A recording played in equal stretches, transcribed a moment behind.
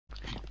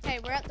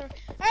we're at the...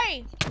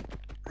 Hey!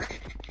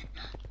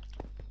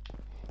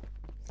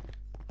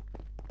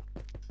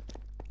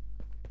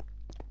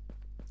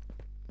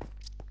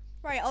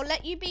 Right, I'll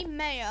let you be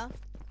mayor.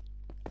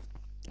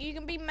 You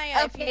can be mayor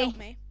if you help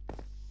me.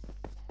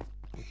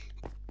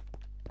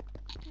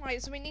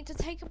 Right, so we need to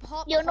take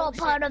apart You're the whole not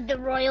part ship. of the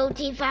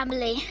royalty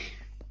family.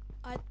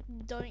 I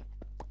don't...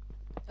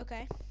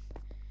 Okay.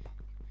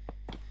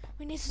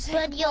 We need to take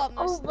But you're apart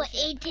most of over the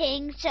ship.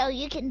 18, so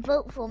you can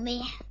vote for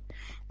me.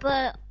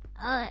 But,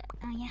 yeah.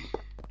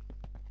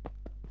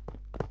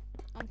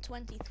 I'm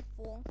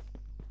 24.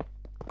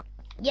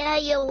 Yeah,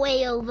 you're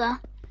way over.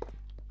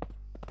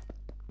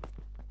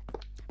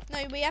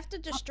 No, we have to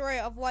destroy it,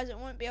 otherwise it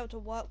won't be able to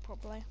work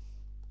properly.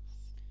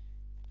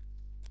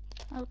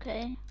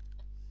 Okay.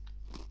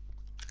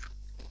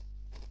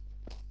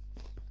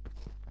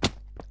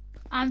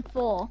 I'm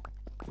 4.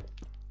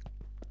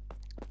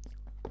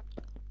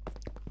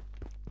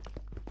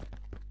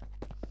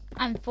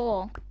 I'm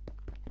 4.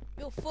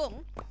 You're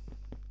full?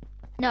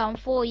 No, I'm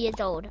 4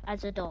 years old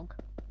as a dog.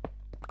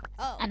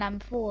 Oh. And I'm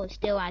 4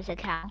 still as a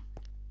cow.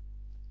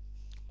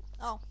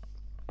 Oh.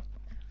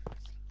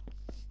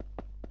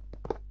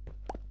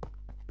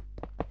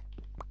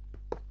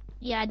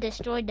 Yeah, I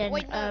destroyed and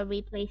Wait, no.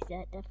 replaced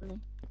it, definitely.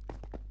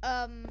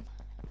 Why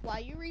are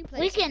you replacing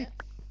We can... it?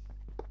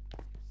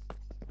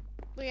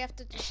 We have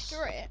to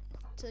destroy it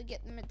to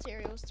get the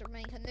materials to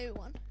make a new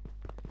one.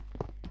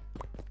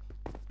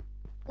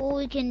 Or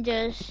we can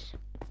just...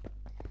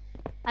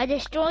 I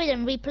destroyed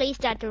and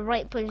replaced at the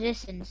right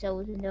position so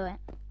we can do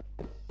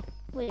it.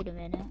 Wait a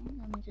minute.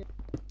 Let me just...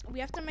 We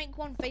have to make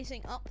one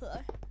facing up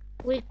though.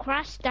 We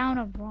crashed down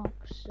a rock,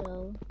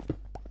 so...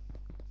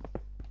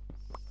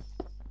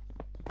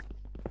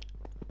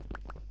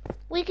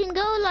 We can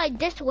go like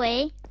this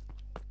way.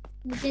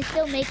 We can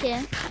still make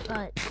it,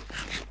 but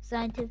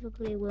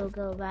scientifically we'll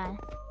go back.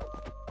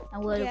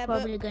 And we're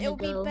probably gonna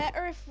go... It'll be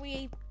better if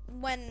we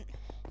went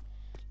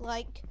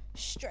like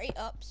straight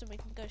up so we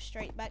can go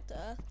straight back to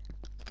Earth.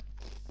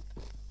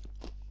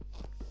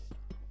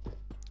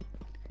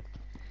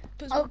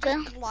 Because we'll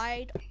just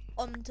glide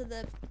onto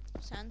the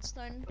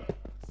sandstone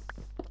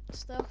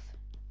stuff.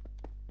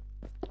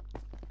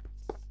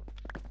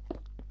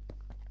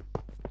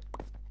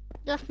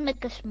 Let's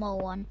make a small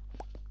one.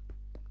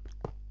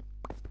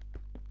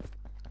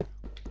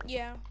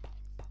 Yeah.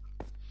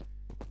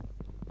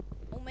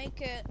 We'll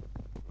make it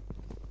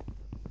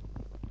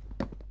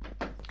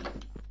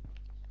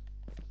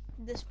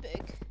this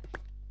big.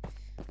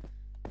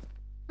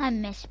 I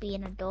miss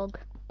being a dog.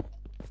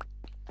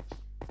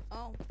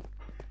 Oh.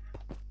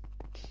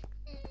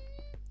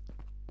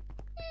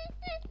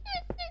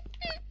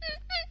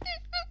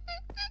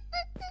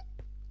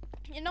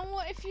 You know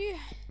what, if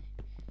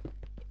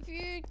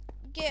you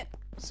get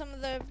some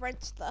of the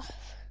red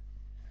stuff,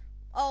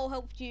 I'll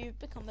help you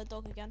become a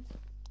dog again.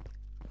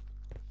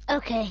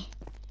 Okay.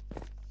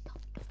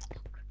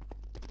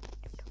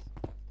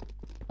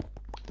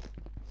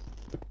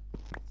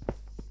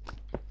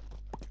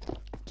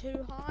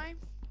 Too high.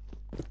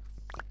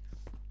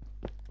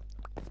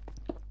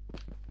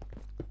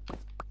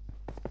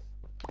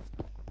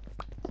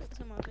 Put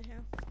some over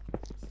here.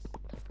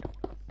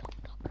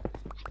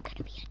 I'm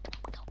gonna be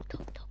a dog.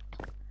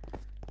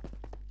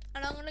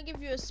 And I'm gonna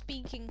give you a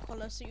speaking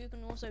collar so you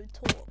can also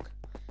talk.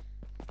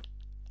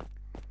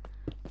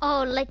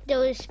 Oh, like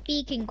those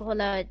speaking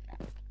color.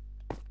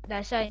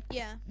 That's like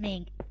Yeah.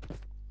 me.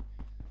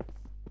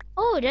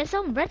 Oh, there's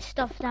some red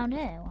stuff down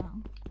there. Wow.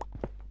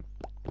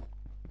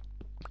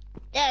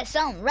 There's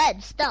some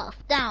red stuff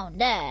down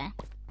there.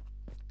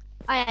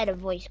 I had a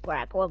voice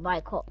crack with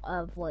my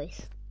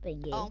voice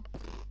thingy. Oh.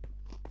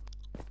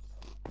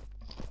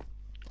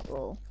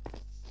 Cool.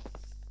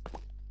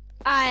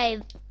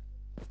 I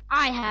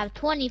have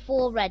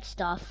 24 red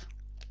stuff.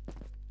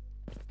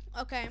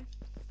 Okay.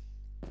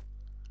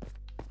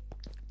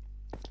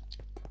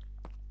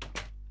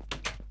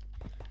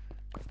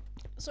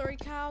 Sorry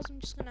cows, I'm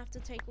just gonna have to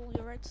take all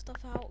your red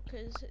stuff out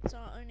because it's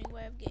our only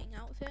way of getting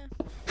out of here.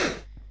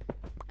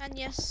 And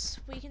yes,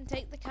 we can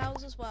take the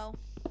cows as well.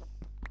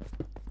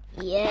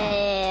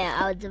 Yeah,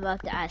 I was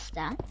about to ask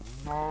that.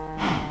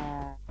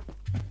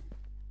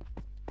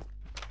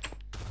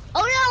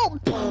 Oh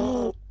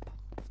no!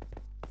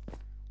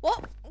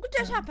 What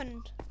just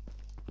happened?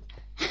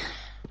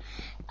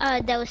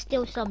 There was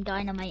still some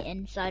dynamite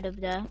inside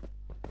of the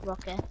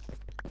rocket.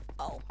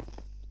 Oh.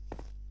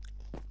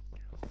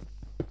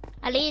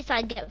 At least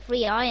I get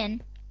free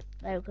iron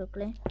very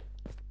quickly.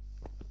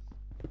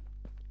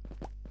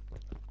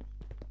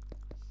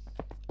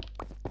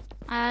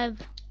 I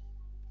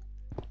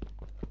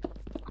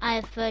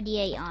have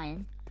 38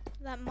 iron.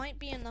 That might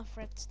be enough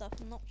red stuff,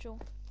 I'm not sure.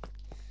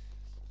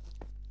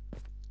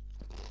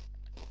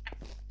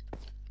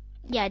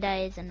 Yeah, that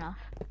is enough.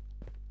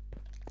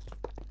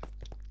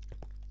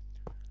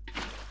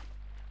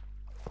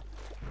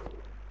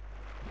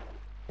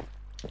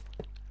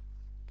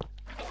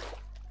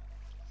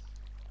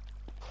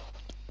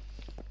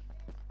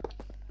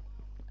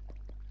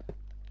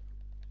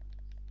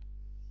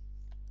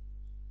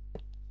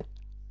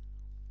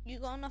 You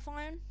got enough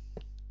iron?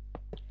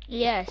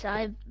 Yes,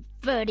 I have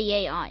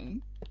 38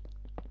 iron.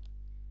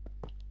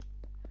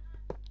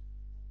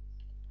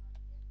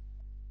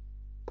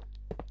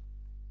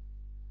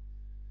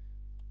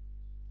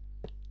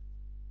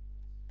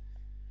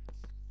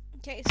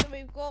 Okay, so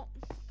we've got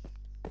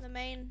the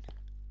main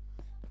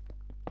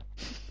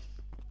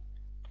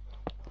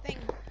thing.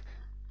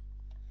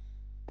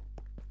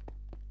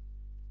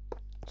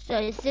 So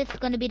is this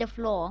gonna be the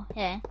floor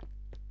here?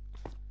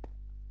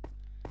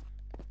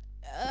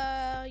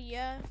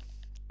 Yeah.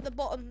 The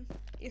bottom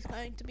is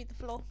going to be the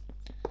floor.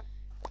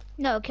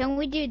 No, can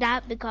we do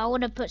that? Because I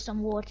want to put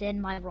some water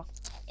in my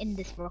in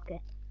this rocket.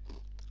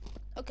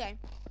 Okay.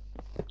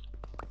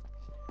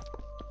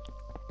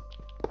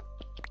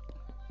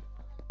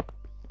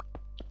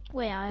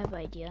 Wait, I have an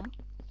idea.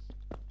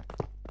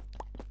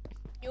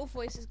 Your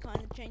voice is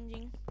kind of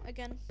changing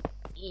again.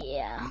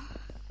 Yeah.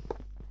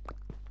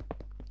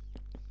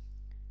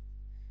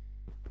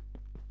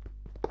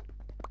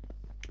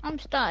 I'm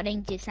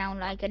starting to sound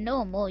like a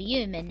normal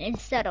human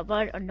instead of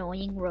an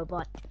annoying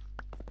robot.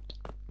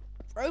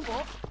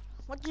 Robot?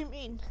 What do you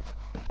mean?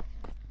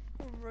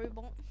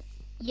 Robot.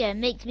 Yeah, it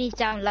makes me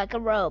sound like a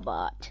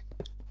robot.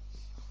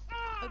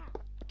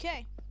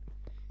 Okay.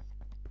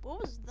 What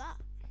was that?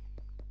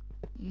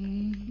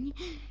 Do,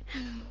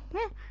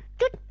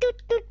 do,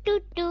 do,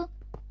 do, do.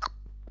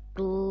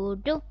 Do,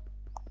 do.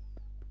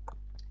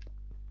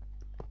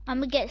 I'm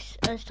gonna get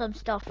some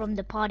stuff from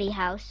the party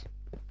house.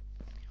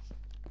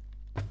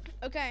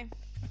 Okay.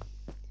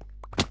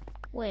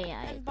 Wait,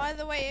 And by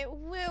the way, it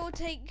will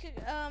take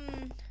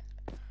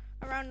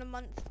around a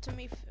month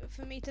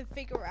for me to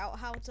figure out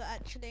how to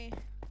actually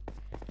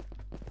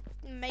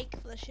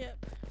make the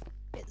ship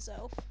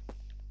itself.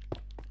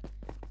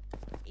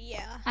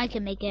 Yeah. I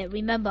can make it.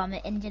 Remember, I'm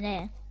an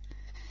engineer.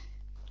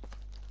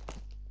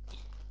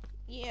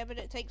 Yeah, but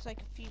it takes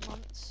like a few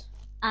months.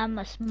 I'm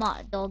a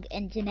smart dog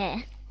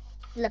engineer.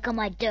 Look at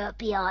my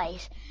derpy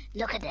eyes.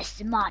 Look at this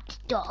smart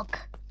dog.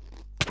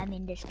 I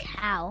mean, this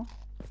cow.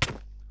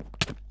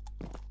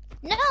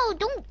 No,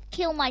 don't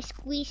kill my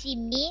squeezy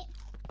meat.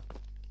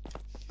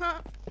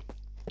 Huh.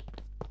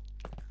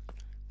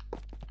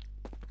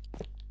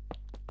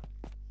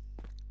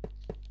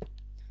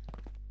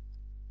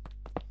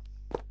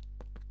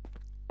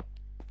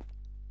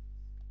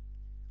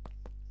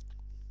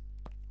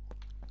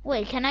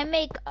 Wait, can I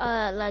make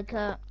like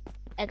a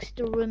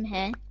extra room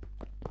here?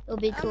 It'll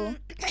be cool.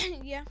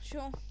 Yeah,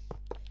 sure.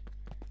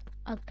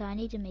 Okay, I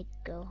need to make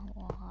go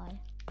high.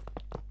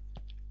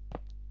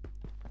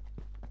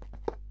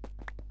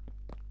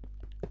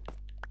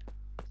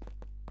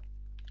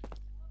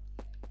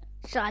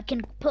 So I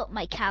can put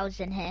my cows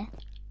in here.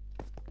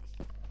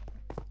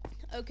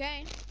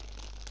 Okay.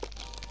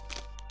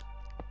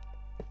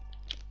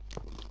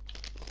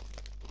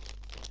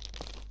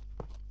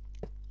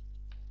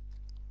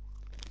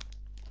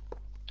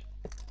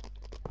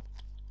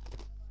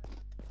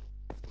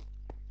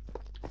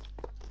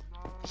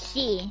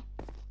 See.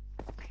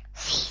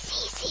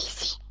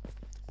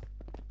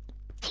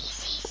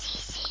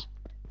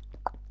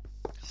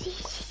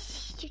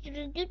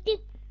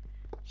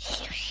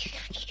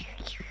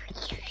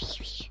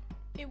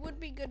 It would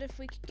be good if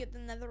we could get the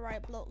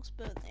netherite blocks,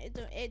 but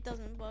it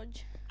doesn't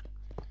budge.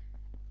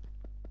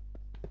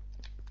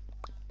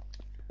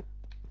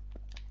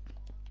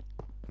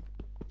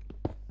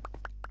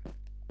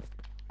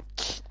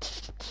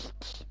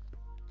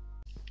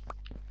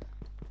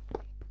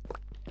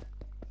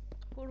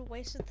 What a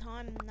waste of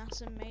time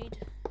NASA made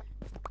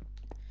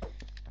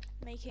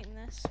making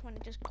this when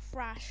it just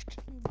crashed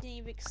and didn't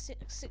even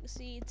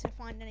succeed to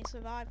find any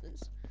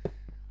survivors.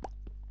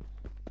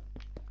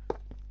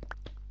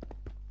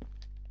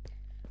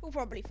 We'll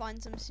probably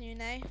find some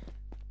soon, eh?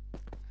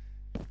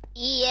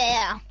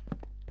 Yeah.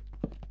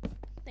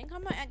 I think I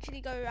might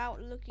actually go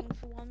out looking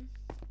for one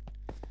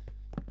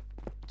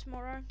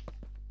tomorrow.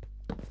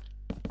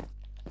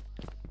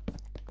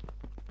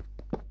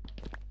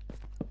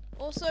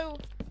 Also,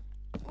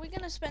 we're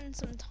gonna spend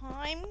some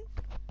time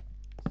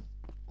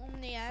on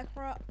the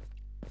aircraft,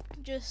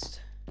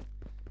 just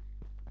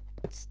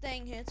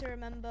staying here to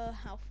remember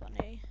how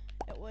funny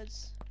it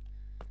was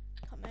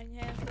coming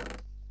here.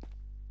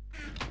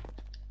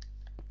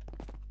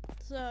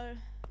 So,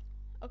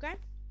 okay.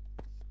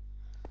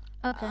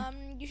 Okay.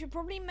 You should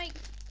probably make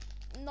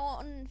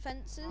northern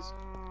fences.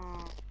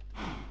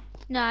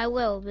 No, I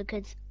will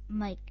because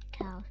my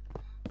cows.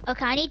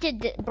 Okay, I need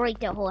to break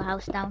the whole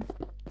house down.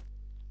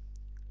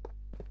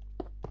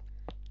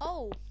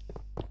 Oh.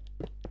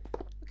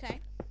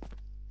 Okay.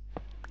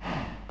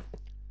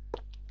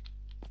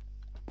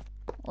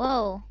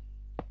 Whoa.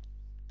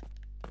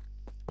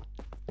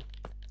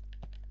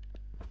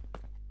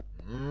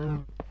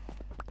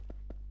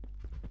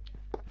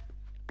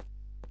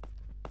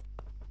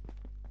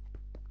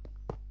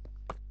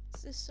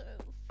 Is this so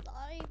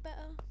fly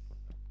better?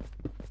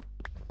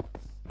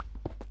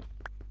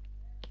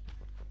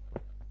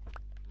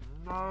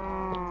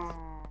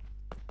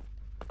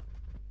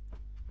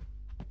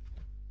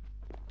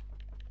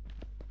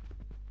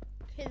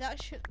 Okay,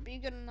 that should be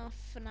good enough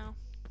for now.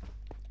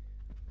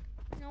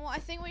 I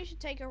think we should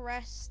take a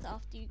rest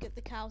after you get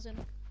the cows in.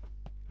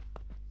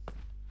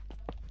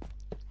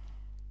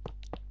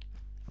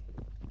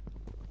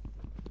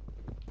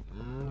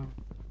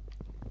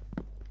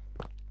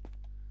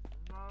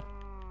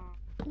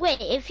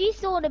 Wait, if you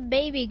saw the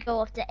baby go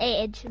off the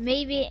edge,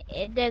 maybe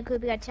there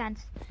could be a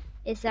chance.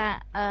 Is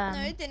that No,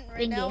 it didn't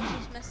really. I was thingy.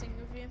 just messing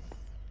with you.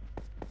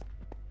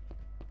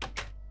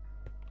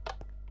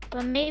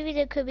 But maybe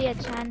there could be a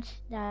chance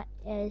that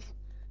is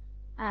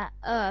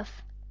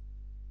Earth.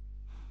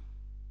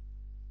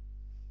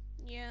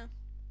 Yeah,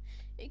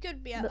 it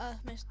could be at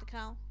Earth, Mr.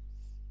 Cow.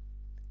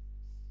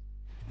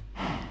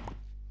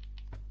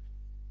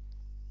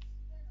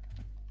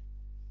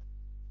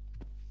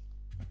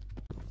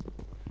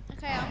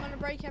 Okay, I'm gonna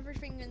break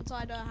everything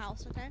inside our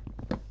house, okay?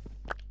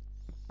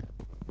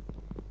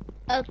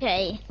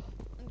 Okay.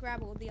 And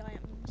grab all the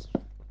items.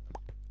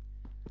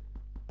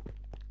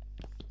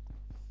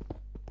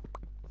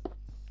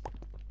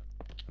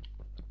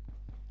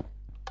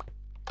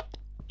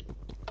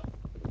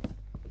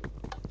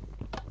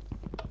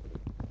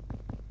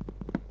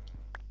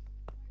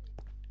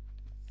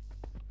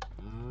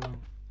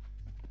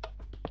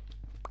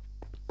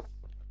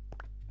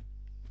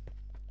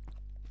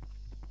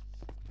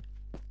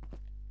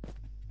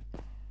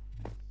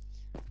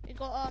 You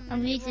got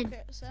I'm your using-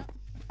 rocket set?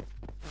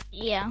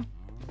 Yeah.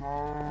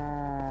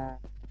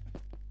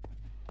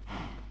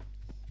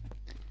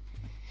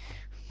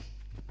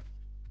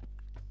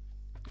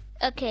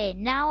 Okay,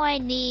 now I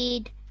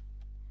need.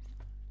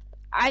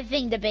 I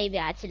think the baby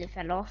actually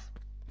fell off.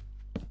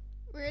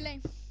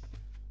 Really?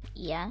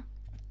 Yeah.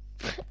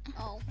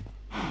 Oh.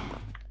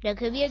 There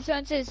could be a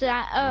chance it's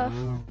at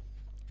Earth.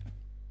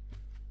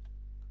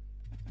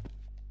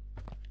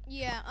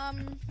 Yeah,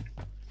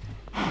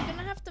 you're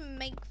gonna have to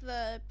make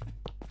the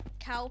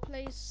cow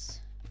place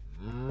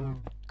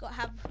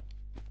have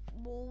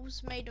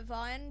walls made of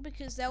iron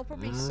because they'll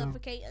probably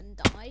suffocate and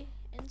die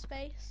in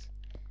space.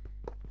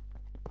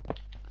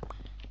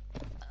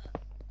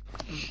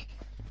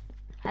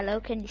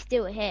 Hello, can you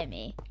still hear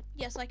me?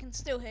 Yes, I can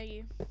still hear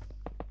you.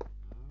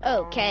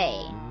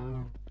 Okay.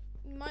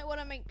 You might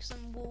want to make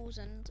some walls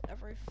and a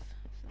roof for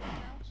the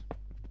cows.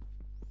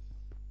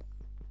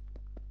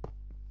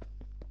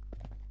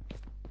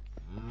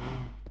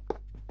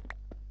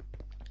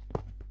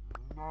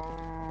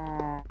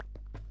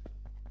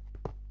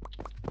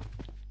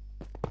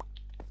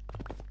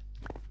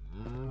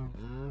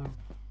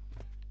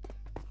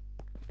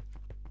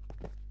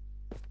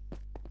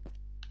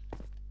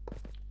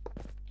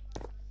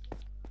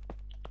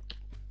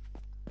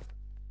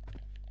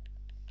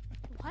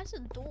 Why is the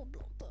door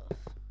blocked off?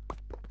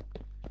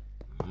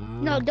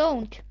 No,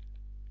 don't.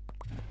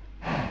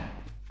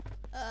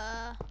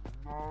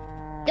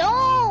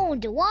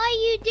 Don't! Why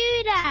you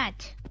do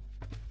that?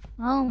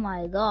 Oh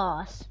my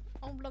gosh.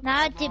 Unblock Now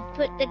I it. have to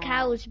put the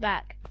cows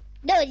back.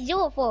 No, it's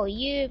your fault.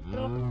 You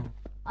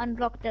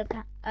unblocked the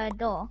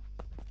door.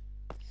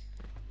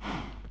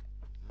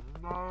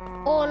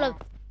 All of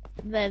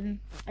them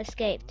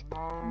escaped.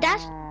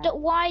 That's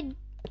why.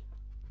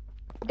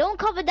 Don't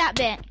cover that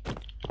bit.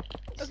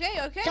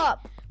 Okay, okay.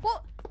 Stop.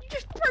 What? You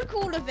just broke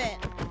all of it.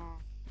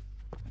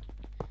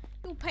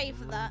 You'll pay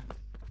for that.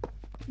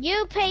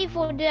 You pay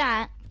for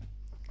that.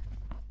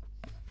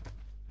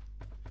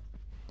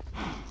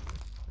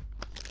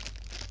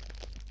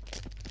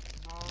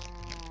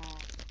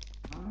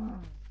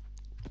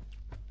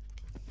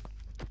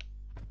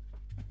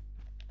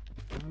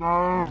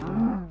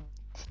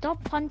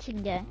 Stop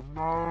punching it.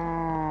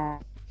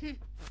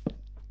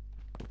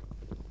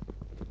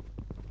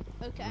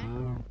 Okay.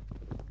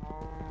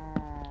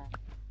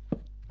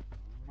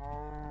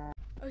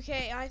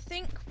 Okay, I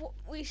think what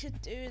we should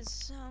do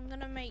is I'm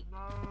gonna make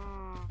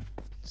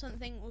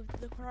something with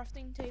the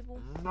crafting table.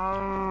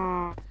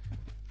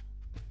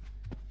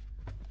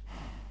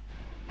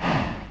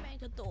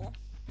 Make a door.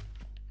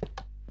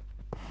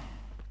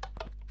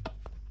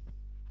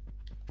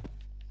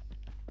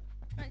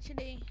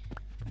 Actually,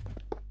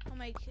 I'll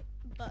make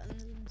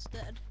buttons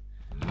instead.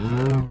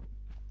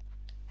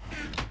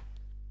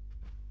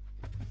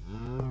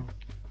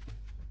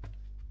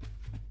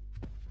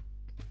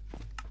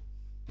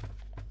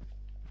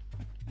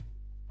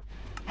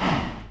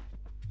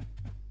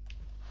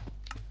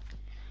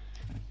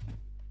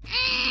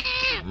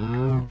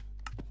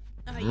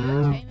 Are you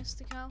okay,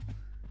 Mr. Cow?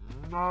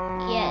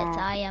 Yes,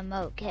 I am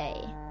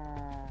okay.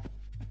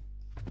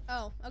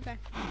 Oh, okay.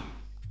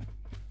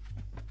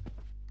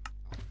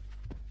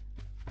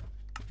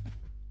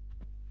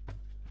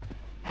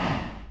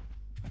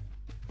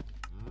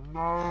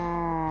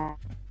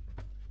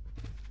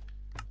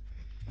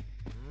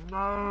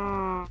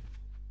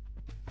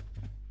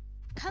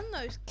 Can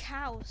those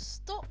cows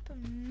stop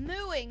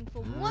mooing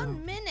for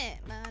 1 minute,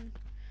 man?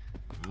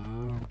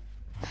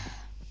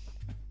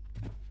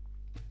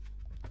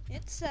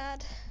 It's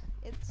sad.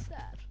 It's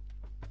sad.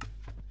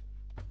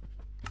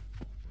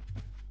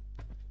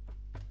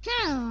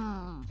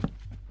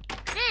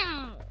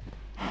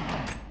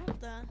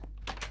 What the?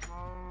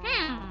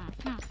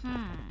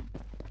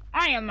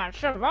 I am a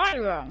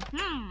survivor.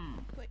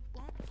 Wait,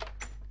 what?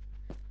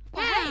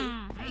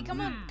 Hey,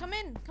 come on, come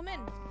in, come in.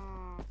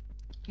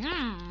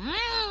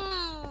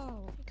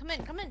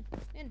 Come in.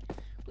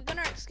 We're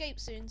gonna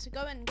escape soon, so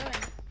go in.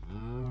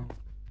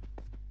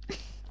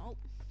 Oh.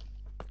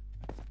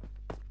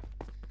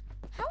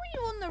 How are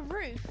you on the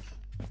roof?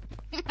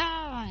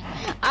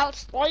 I'll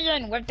stay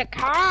in with the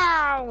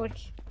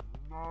cows.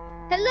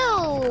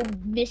 Hello,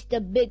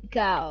 Mr. Big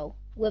Cow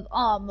with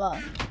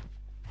armor.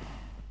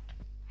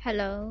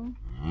 Hello.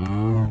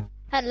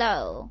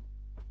 Hello,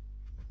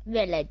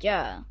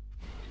 villager.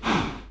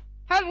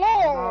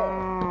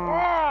 Hello.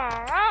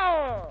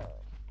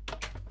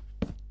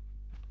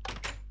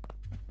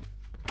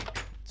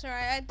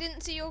 Sorry, I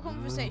didn't see your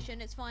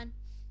conversation. It's fine.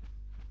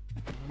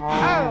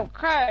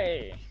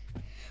 Okay.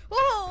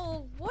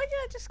 Whoa! Why did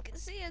I just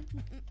see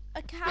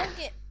a cow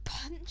get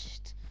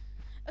punched?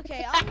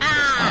 Okay, I'm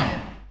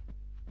just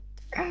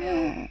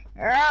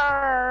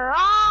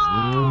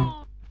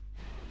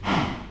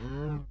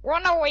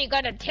When are we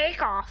gonna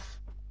take off?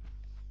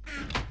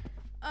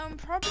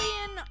 probably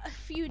in a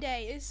few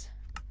days.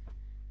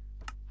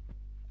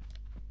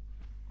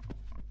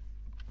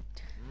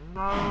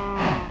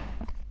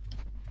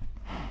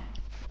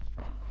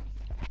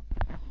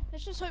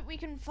 Let's just hope we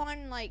can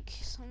find like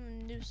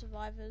some new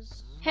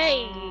survivors.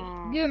 Hey,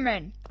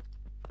 human.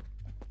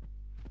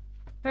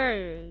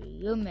 Hey,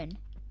 human.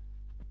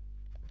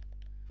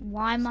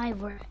 Why am I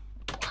red?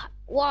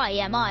 Why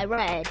am I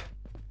red?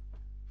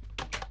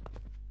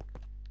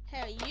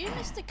 Hey, are you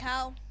Mr.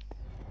 Cow?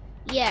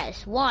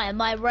 Yes, why am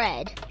I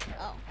red?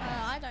 Oh,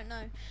 I don't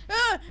know.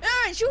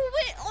 It's your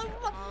wit!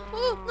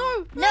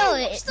 Oh, no!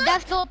 No,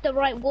 that's not the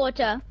right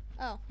water.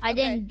 Oh, I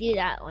okay. didn't do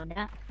that on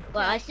that.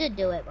 But I should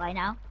do it by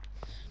now.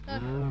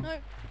 No.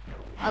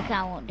 Okay,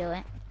 I won't do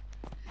it.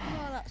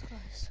 Oh, that's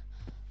close.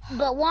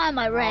 But why am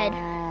I red?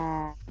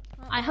 Well,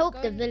 I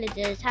hope the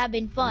villagers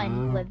having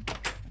fun with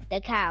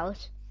the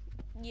cows.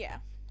 Yeah.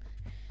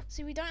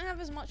 See, we don't have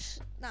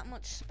that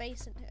much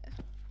space in here.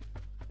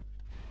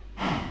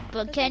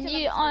 But can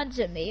you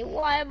answer me?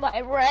 Why am I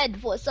red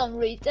for some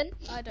reason?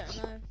 I don't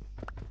know.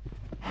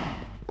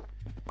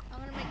 I'm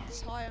gonna make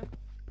this higher.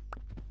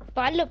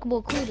 But I look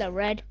more cooler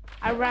red.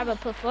 I rather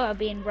prefer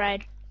being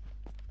red.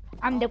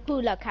 I'm the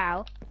cooler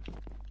cow.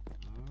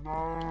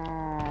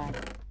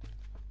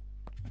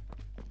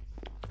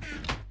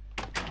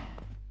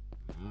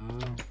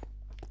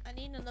 I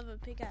need another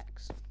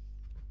pickaxe.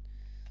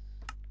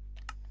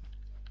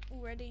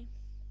 Already.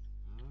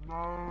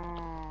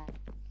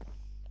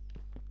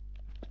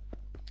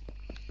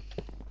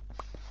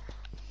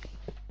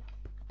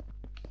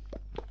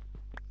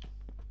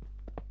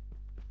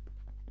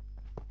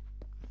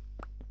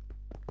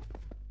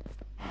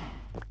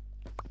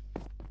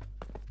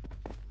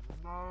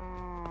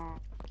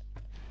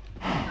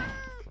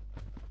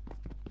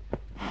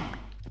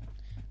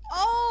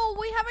 Oh,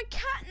 we have a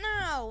cat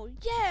now!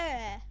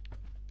 Yeah!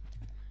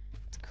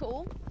 It's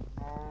cool.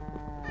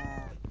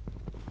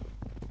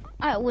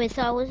 I wish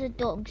I was a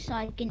dog so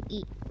I can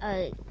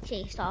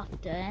chase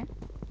after it.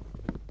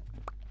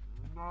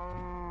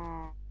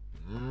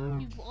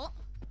 You what?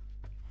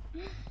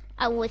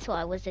 I wish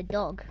I was a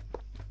dog.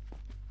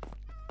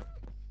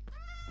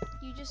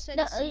 You just said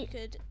No, so you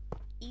could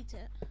eat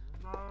it.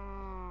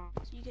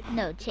 So you could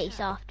No, eat the chase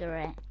cat. after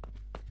it.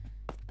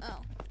 Oh,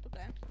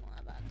 okay.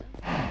 Not that bad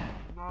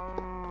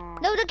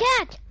then. No, the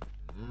cat!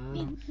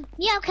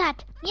 Meow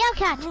cat! Meow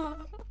cat!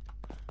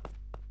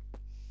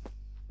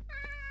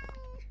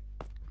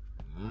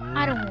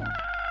 I don't want.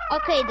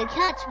 Okay, the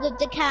cat's with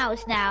the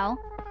cows now.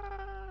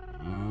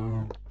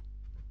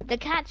 The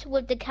cat's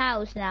with the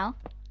cows now.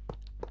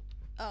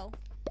 Oh,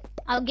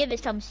 I'll give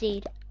it some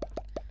seed.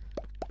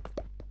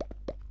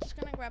 just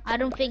gonna grab. I some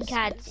don't think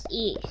biscuits. cats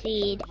eat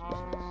seed.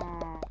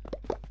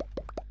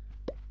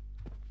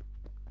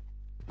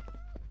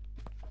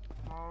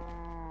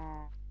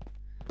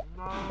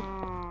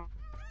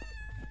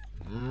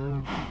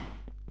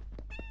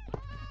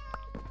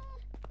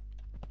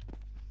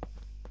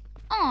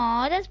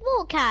 Aw, there's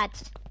more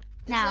cats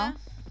now.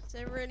 Is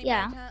there really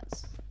Yeah. more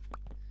cats?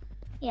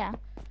 Yeah.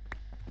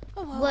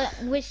 Oh well. Well,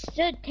 we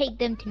should take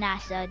them to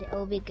NASA.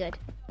 It'll be good.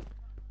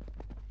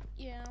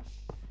 Yeah.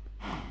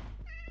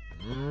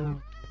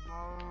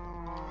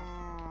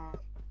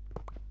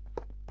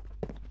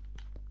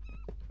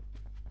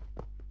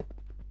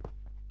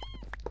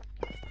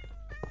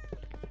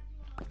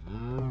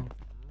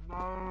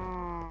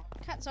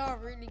 Cats are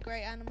really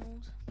great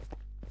animals.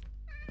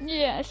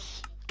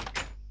 Yes.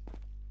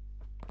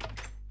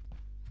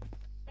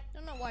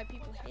 Don't know why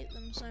people hate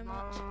them so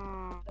much.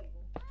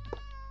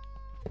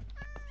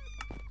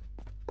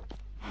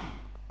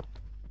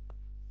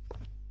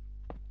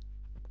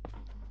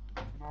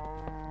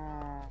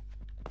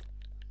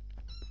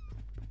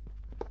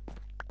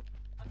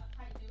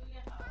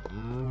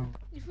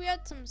 If we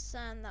had some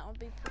sand, that would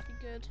be pretty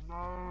good.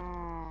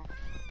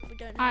 We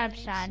don't have I have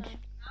any, sand. so-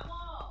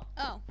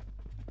 Oh.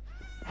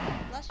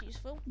 That's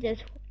useful.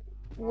 Just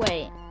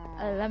wait.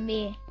 Let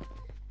me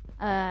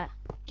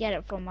get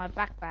it from my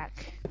backpack.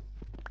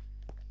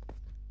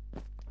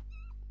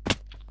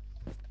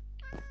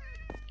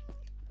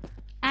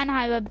 and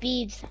I have a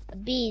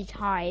bees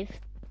hive.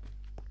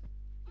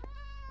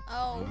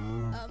 Oh,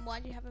 why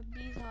do you have a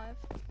bee's hive?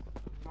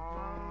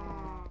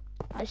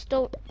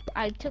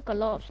 I took a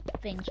lot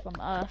of things from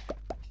Earth.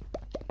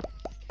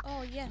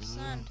 Oh yes,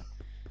 sand.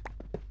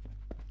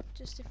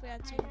 Just if we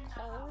had some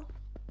coal.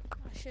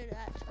 I should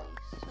actually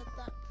said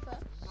that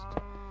first.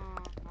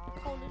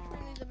 Coal is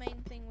really the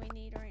main thing we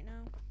need right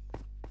now.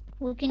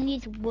 We can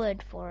use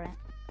wood for it.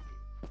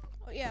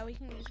 Oh yeah, we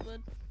can use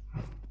wood.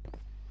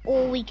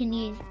 Or we can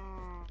use...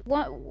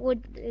 What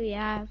wood do we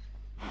have?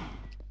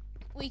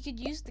 We could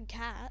use the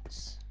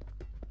cats.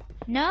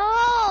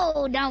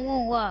 No! That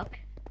won't work.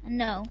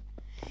 No.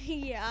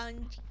 Yeah,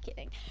 I'm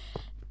kidding.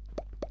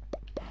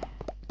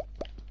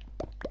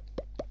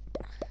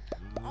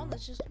 Oh,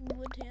 there's just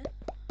wood here.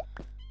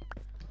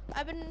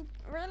 I've been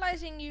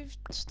realizing you've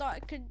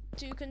started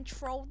to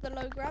control the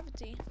low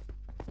gravity.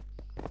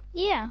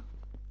 Yeah.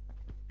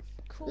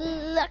 Cool.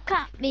 Look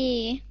at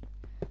me.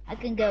 I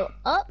can go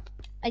up.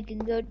 I can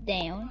go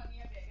down.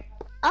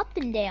 Up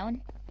and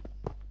down.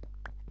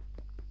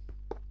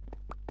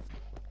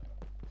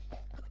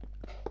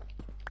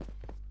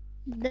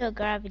 The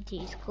gravity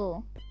is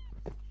cool.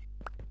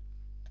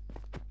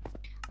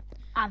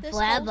 I'm This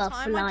forever whole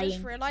time flying. I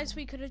just realized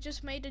we could have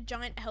just made a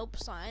giant help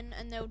sign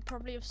and they would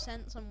probably have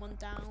sent someone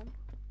down.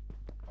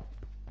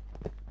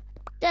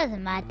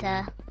 Doesn't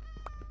matter.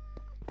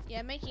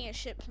 Yeah, making a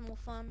ship's more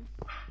fun.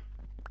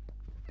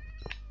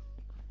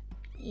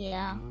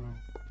 Yeah.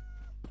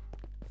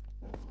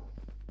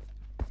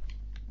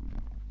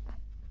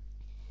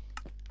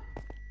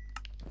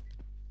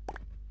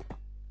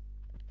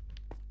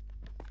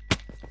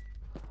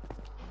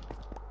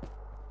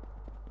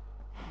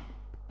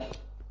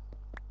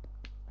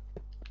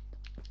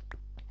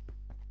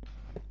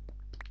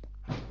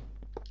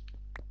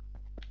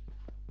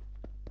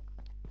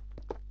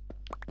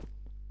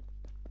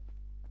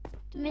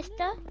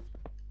 Mister?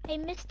 Hey,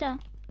 mister.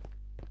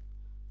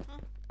 Huh?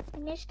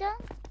 Hey, mister?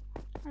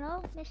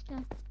 Hello,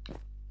 mister.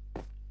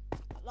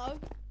 Hello?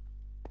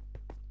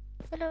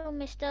 Hello,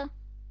 mister.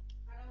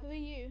 Who are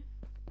you?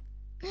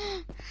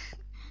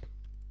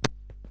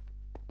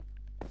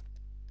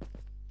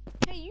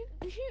 Hey, you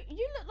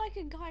look like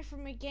a guy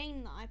from a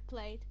game that I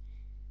played.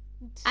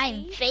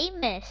 I'm Steve?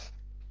 famous.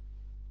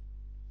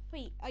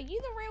 Wait, are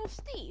you the real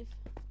Steve?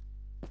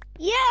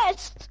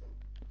 Yes!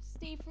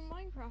 Steve from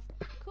Minecraft.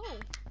 Cool.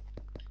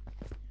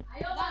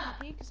 I'm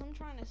happy because I'm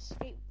trying to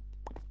escape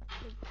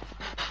the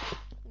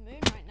moon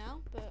right now,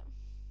 but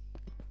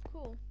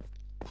cool.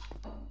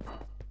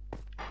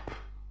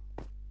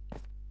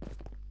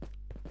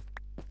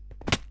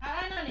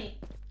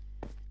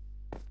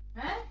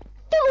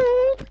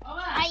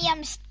 I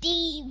am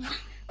Steve.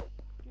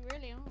 You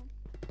really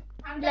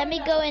are. Let me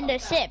go in the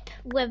ship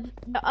with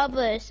the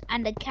others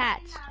and the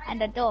cats and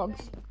the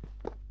dogs.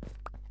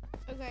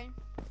 Okay.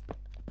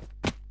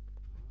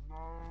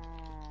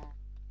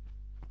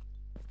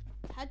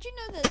 How'd you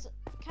know there's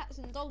cats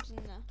and dogs in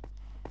there?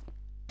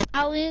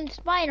 I'll be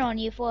spying on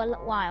you for a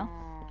little while.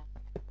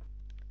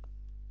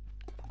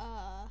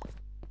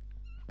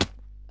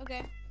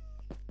 Okay.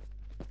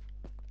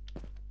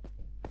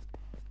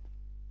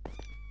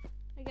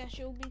 I guess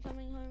you'll be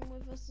coming home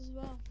with us as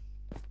well.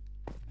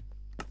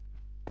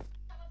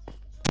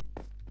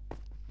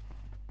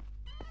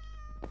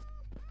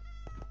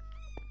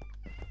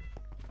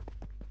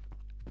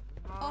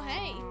 Oh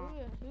hey,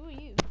 who are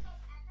you?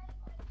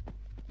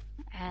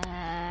 Hello,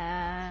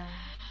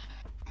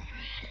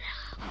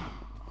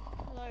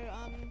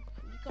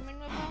 you coming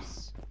with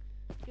us?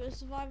 You're a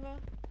survivor?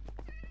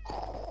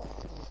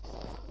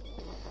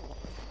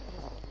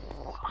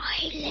 I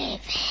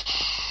live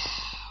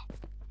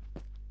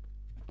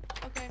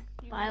Okay.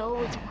 I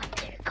always wanted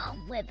to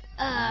come with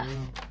I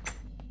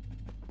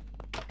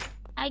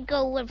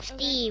go with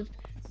Steve,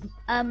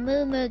 a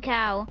moo moo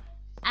cow,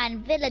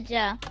 and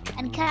villager,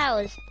 and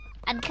cows,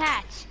 and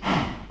cats.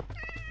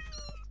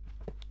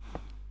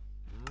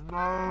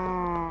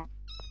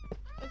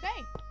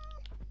 Okay.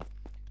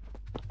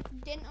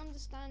 Didn't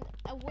understand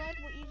a word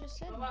what you just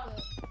said, but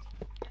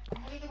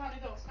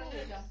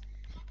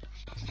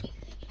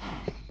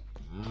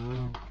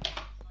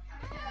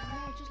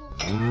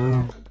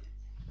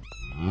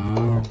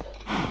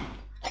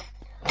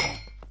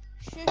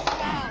shush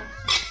cows.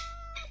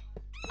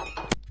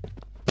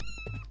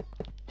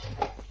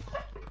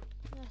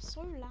 They're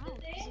so loud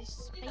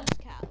because they're space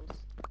cows.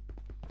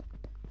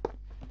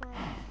 Bro.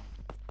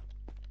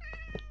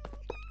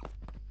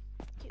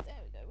 Okay,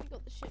 there we go. We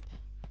got the ship.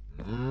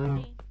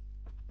 Ready.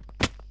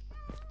 It's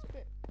a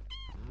bit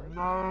weird.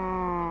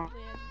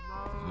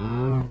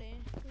 Really.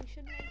 We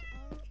should make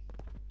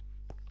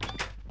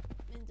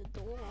in the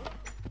door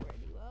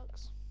already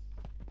works.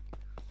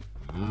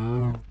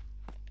 Okay,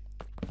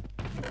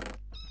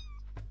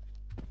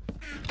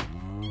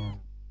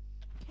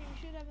 we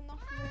should have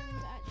enough room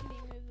to actually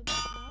move the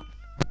boat now.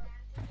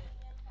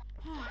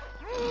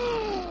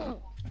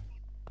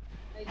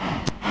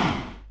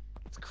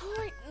 It's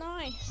quite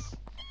nice.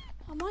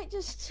 I might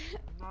just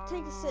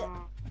take a sip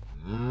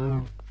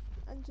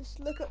and just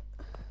look at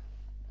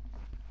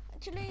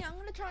Actually, I'm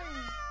gonna try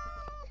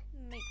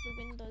and make the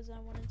windows I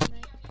wanted to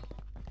make.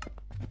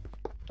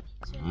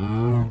 So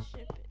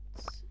ship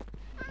it's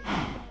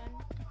fine.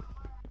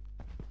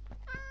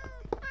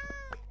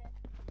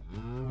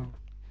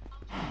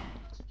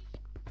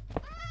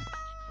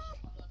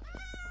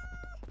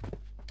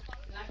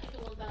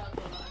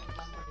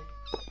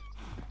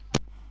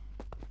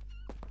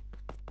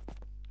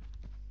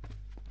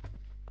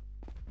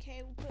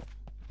 Okay, we'll put.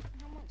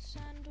 How much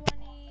sand do I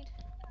need?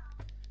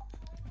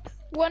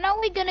 When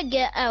are we gonna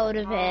get out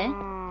of here?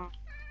 I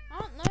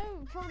don't know.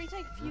 It'll probably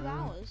take a few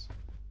hours.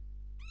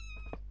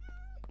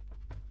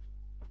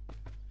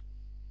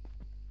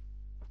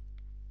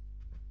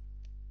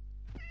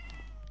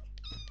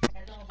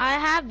 I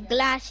have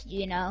glass,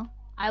 you know.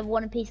 I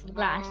want a piece of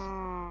glass.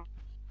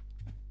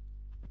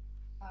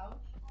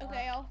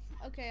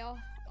 Okay,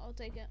 I'll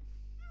take it.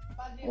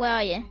 Where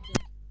are you?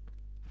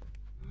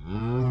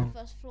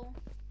 First floor.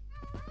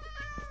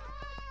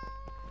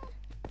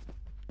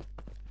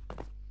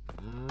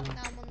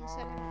 Now I'm on the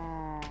second.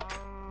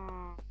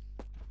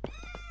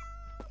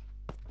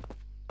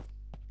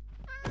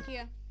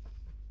 Here.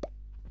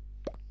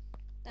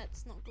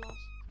 That's not glass.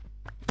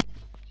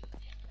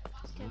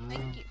 Okay,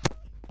 thank you.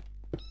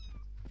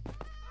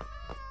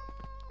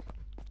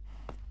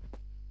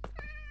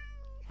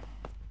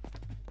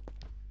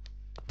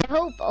 I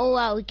hope all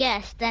our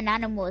guests and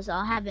animals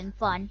are having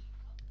fun.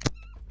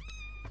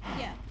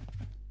 Yeah.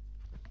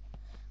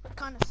 It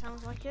kind of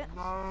sounds like it.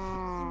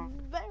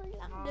 Very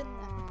loud in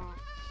there.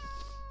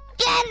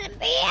 Get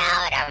me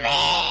out of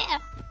here!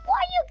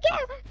 Why you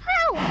get?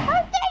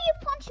 How dare you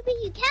punch me,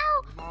 you cow?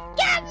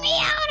 Get me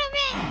out of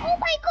it! Oh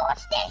my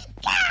gosh, there's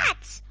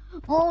cats!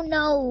 Oh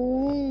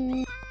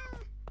no!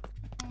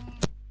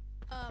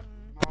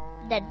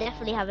 They're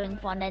definitely having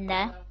fun in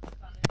there.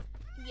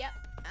 Yep.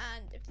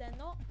 And if they're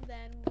not,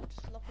 then we'll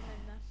just lock them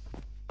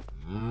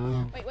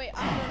in there. Wait,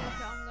 I'm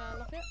gonna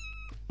lock it.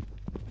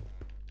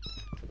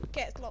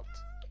 Okay, it's locked.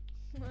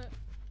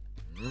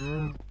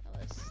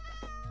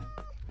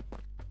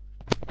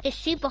 It's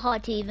super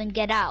hard to even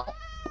get out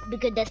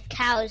because there's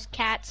cows,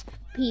 cats,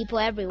 people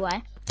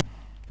everywhere.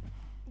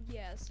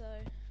 Yeah, so.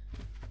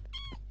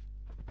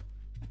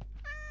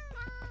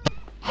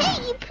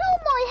 Hey, you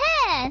pulled my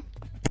hair!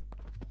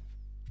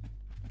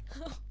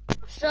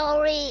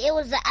 Sorry, it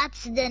was an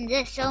accident.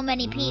 There's so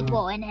many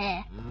people in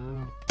here.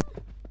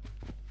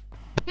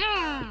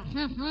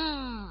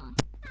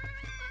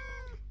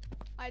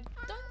 I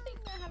don't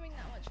think they're having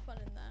that much fun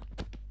in there.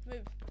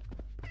 Move.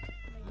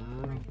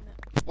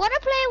 Wanna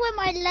play with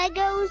my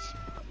Legos?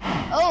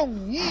 Oh,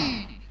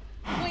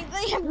 Wait,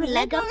 they have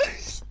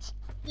Legos?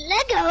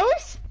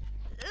 Legos?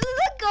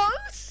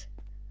 Legos?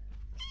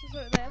 So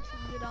they have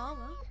some good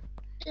armor.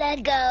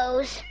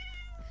 Legos.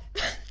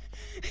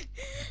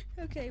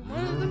 Okay,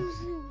 one of them's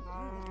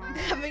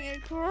having a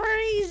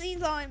crazy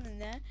time in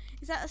there.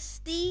 Is that a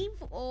Steve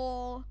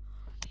or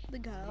the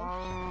girl?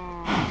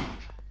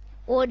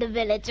 Or the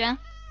villager.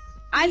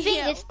 I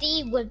think it's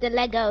Steve with the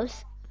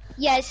Legos.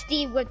 Yeah,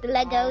 Steve with the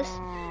Legos.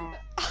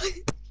 Hey,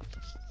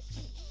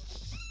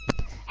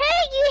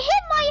 you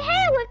hit my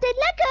hair with the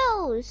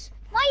Legos!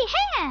 My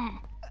hair!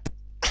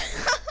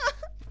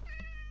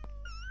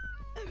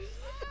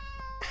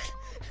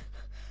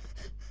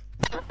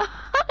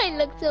 I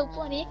look so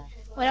funny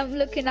when I'm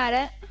looking at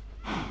it.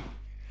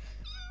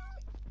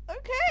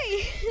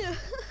 Okay.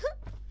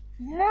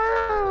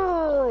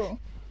 No!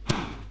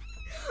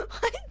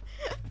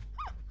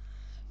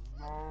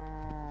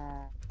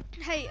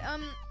 Hey,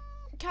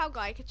 cow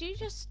guy, could you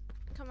just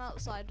come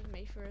outside with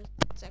me for a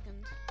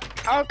second?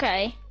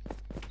 Okay.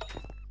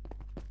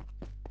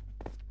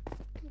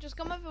 Just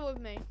come over with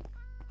me.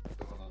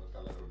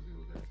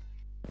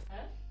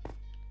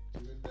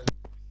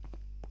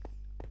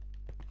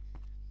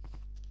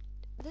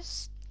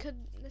 This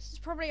is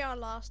probably our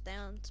last day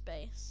on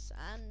space,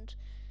 and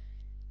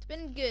it's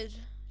been good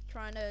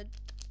trying to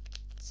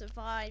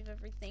survive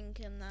everything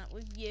and that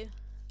with you.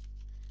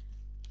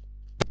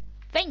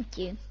 Thank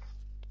you.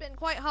 It's been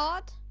quite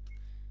hard.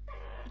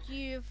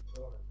 You've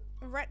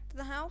wrecked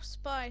the house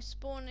by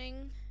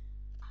spawning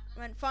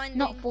and finding.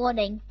 Not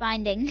spawning,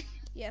 finding.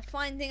 Yeah,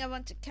 finding a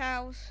bunch of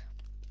cows.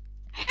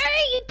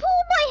 Hey, you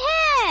pulled my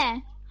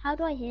hair! How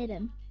do I hear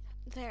them?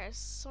 They're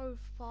so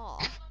far.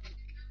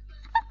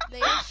 They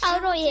are How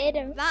do I hear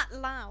them? that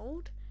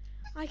loud.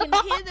 I can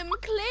hear them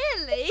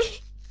clearly.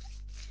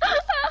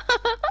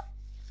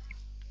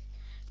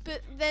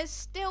 But there's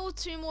still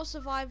 2 more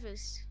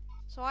survivors,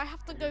 so I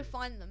have to go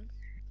find them.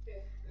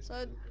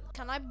 So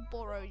can I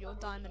borrow your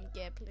diamond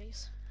gear,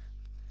 please,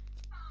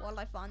 while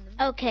I find them?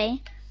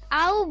 Okay.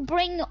 I'll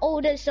bring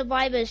all the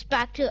survivors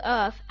back to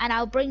Earth, and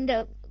I'll bring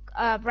the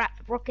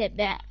rocket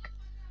back.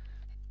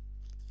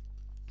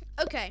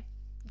 Okay,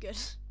 good.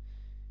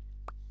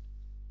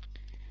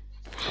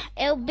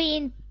 It'll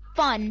be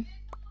fun.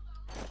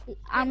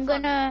 I'm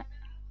gonna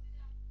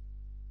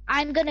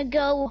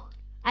go,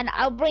 and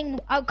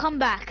I'll come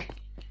back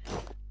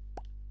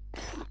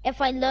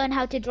if I learn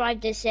how to drive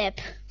this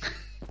ship.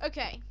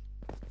 Okay,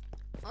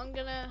 I'm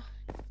gonna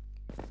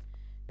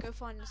go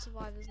find the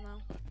survivors now.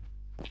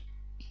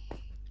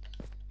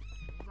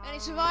 Any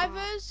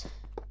survivors?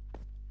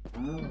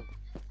 Hello?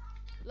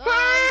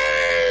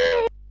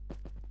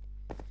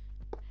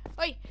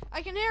 Wait,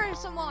 I can hear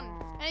someone.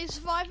 Any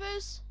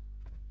survivors?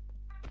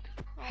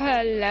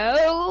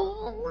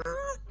 Hello?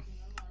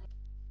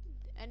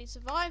 Any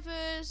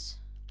survivors?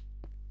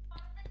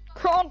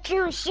 Can't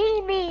you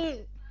see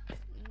me?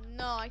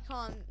 No, I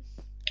can't.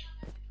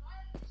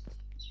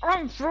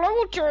 I'm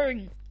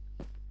floating.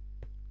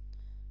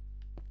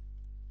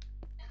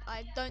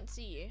 I don't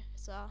see you,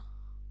 so.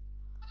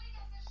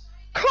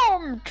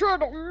 Come to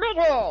the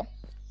middle.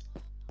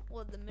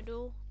 Or the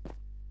middle.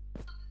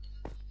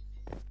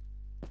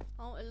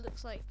 Oh, it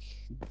looks like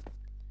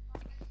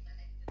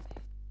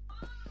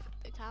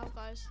the cow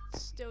guy's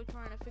still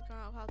trying to figure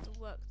out how to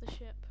work the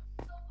ship.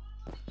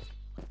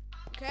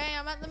 Okay,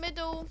 I'm at the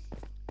middle.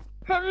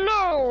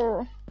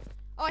 Hello.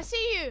 Oh, I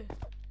see you.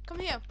 Come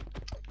here.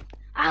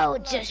 I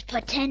was just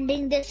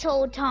pretending this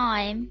whole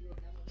time.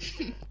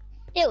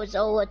 It was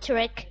all a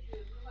trick.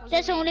 What does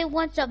There's it mean? only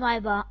one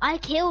survivor. I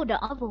killed the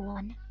other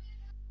one.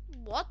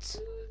 What?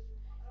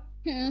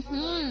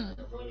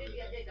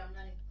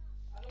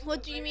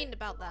 What do you mean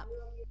about that?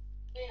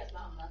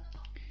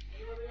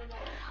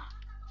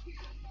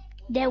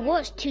 There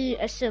was two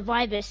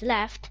survivors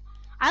left.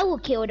 I will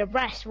kill the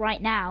rest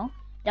right now.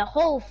 The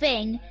whole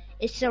thing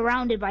is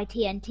surrounded by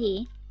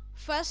TNT.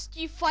 First,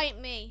 you fight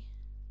me.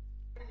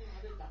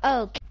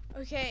 Okay.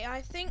 Okay,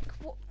 I think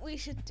what we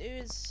should do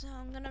is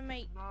I'm gonna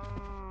make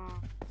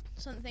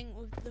something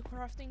with the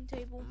crafting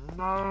table.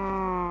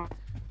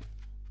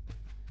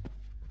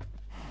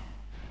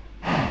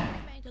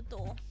 Make a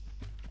door.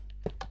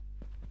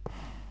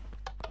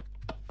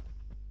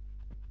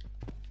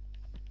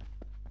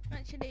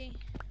 Actually,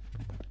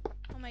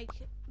 I'll make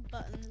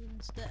buttons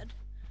instead.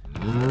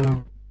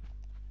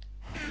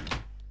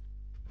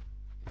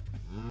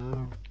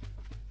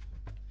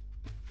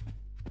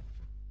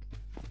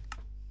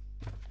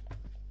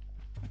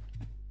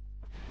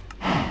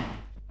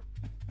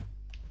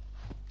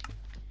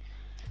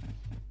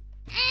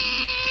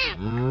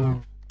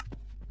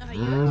 Are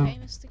you okay,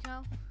 Mr.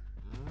 Cow?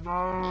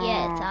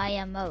 Yes, I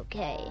am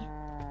okay.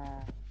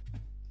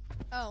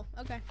 Oh,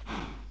 okay.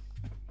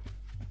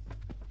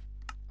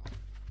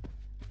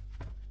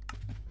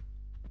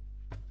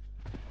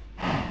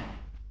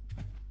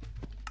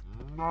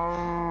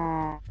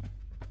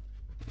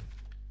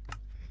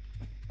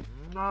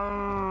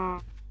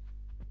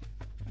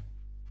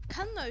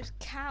 Can those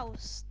cows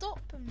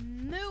stop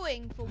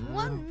mooing for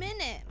 1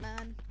 minute,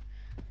 man?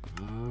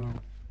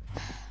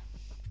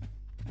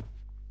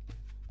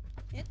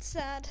 It's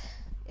sad.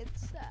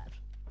 It's sad.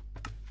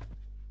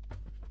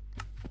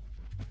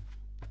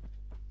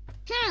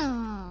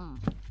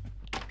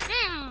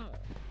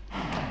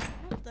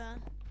 What the?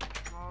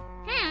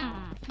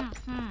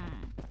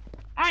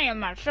 I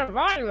am a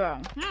survivor.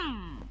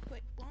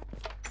 Wait, what?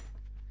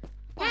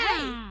 Oh,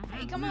 hey!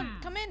 Hey, come on,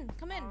 come in,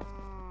 come in.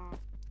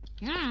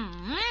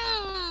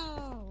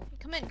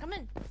 Come in, come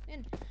in.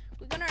 In.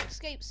 We're gonna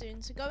escape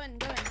soon, so go in,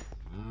 go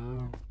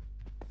in.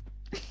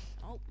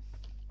 Oh.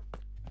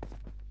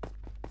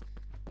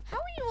 How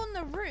are you on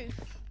the roof?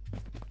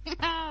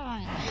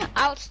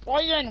 I'll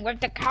stay in with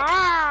the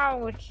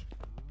cows.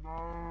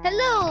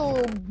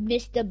 Hello,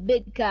 Mr.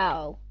 Big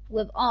Cow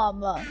with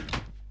armor.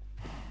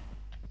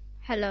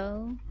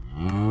 Hello.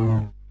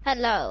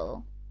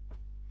 Hello,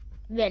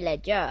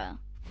 villager.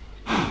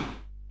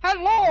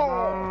 Hello.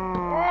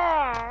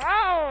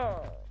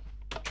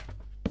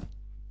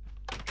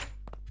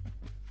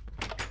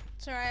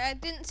 It's alright, I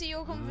didn't see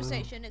your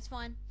conversation, it's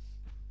fine.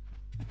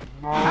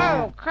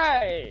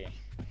 Okay.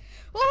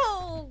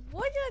 Whoa!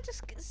 Why did I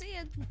just see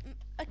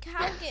a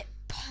cow get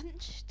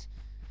punched?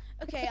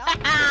 Okay,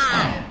 I'm just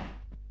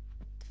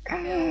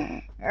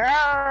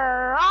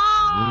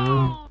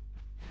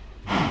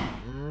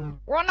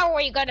When are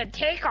we gonna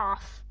take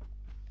off?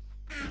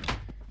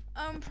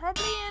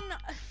 probably in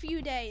a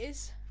few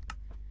days.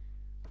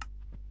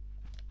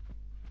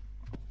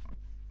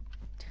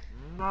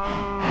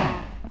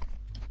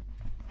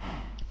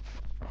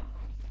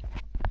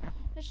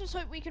 Let's just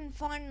hope we can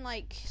find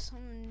like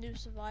some new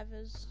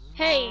survivors.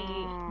 Hey,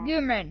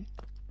 human.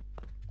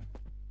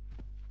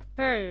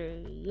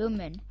 Hey,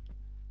 human.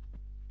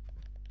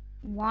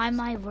 Why am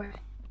I red?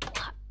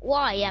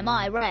 Why am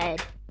I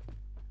red?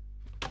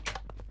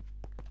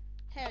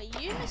 Hey,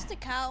 are you Mr.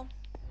 Cow?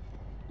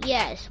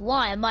 Yes,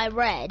 why am I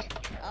red?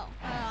 Oh,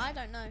 I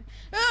don't know.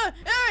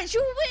 It's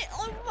your wit!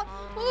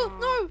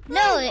 Oh, no!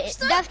 No,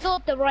 stop. that's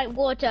not the right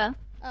water.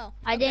 Oh,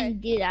 I okay.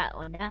 didn't do that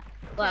on that.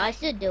 But I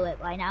should do it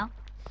by now.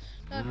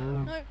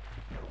 No.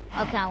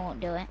 Okay, I won't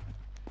do it.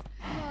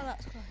 Oh,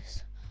 that's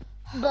close.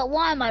 But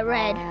why am I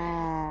red?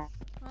 Oh,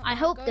 I I'm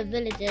hope the going-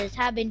 villagers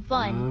having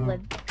fun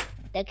with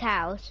the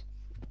cows.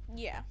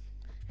 Yeah.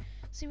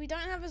 See, we don't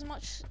have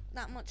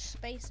that much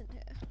space in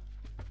here.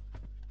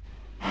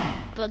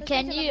 But Let's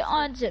can make you another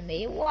floor. answer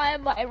me? Why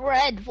am I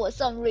red for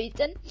some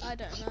reason? I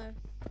don't know.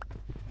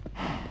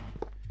 I'm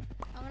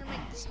gonna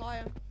make this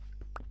higher.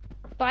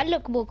 But I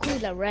look more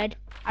cooler red.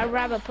 I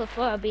rather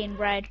prefer being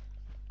red.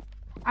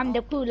 I'm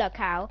the cooler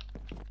cow.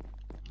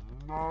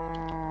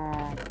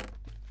 I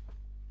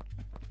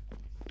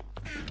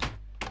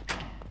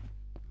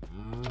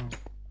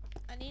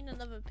need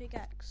another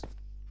pickaxe.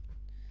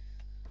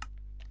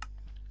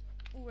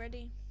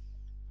 Already.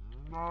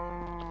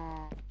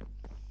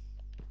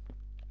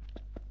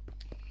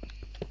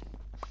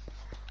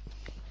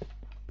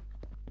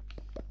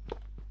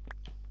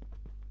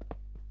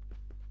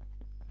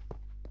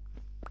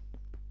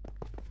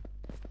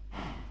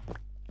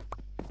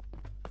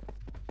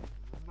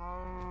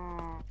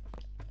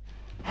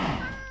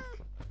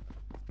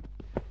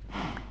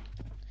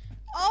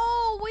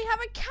 Oh, we have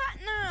a cat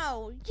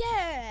now!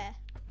 Yeah!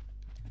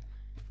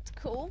 It's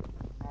cool.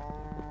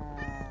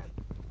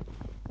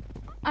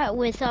 I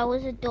wish I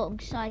was a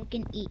dog so I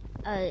can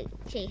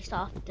chase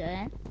after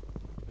it.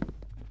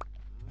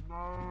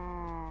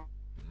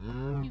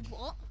 You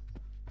what?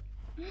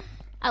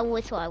 I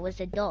wish I was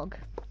a dog.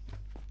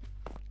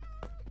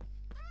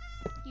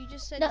 You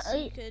just said No, so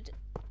you could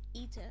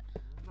eat it.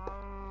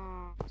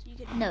 So you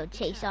could No, eat the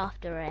chase cat.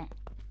 after it.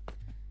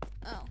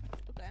 Oh,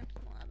 okay.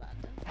 Not that bad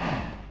then.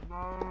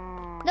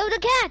 No, the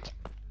cat!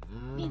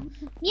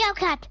 Meow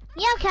cat!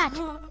 Meow cat!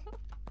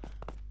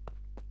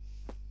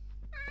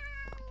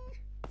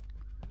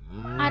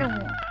 I don't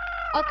want.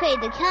 Okay,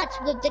 the cat's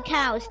with the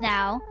cows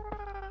now.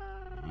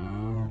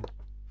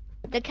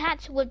 The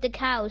cat's with the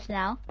cows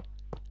now.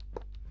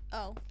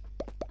 Oh,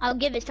 I'll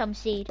give it some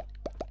seed.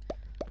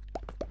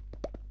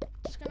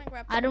 just gonna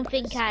grab I some don't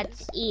think cats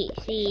whiskers. eat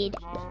seed.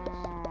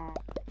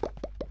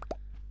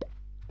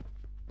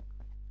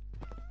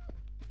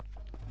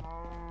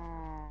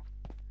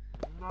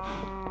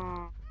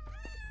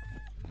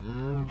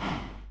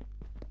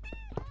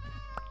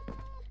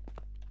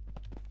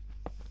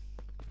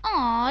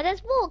 Aw,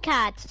 there's more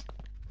cats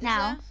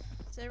now.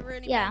 Is there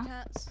really Yeah. more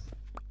cats?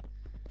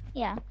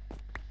 Yeah.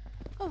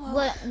 Oh well.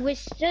 Well, we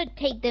should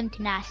take them to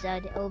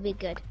NASA. It'll be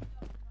good.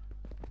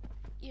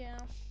 Yeah.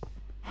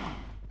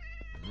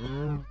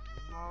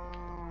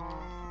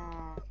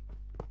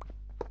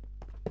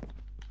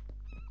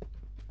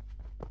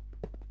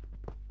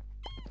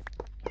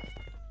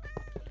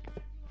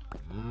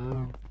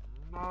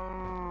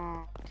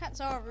 Cats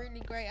are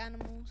really great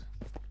animals.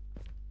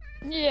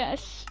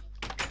 Yes.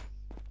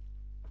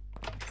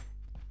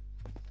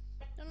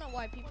 Don't know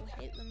why people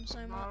hate them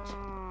so much.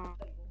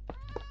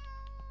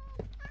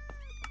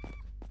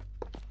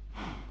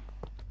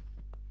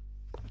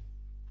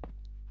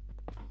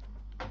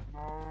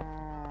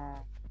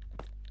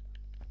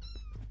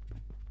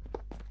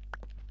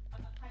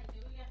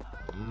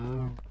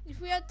 If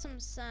we had some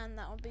sand,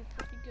 that would be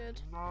pretty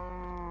good.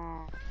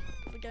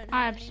 We don't have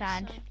I have any,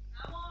 sand.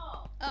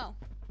 so- Oh.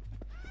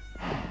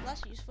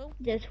 That's useful.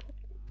 Just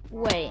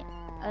wait.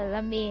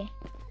 Let me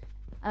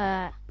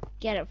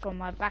get it from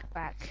my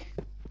backpack.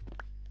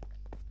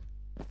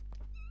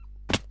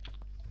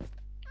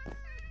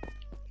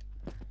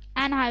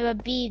 And I have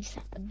a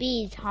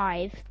bees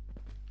hive.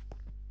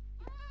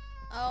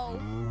 Oh,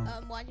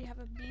 why do you have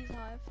a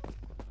beehive?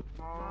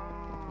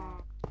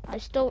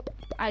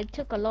 I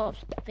took a lot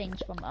of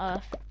things from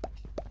Earth.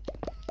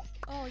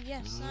 Oh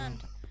yes,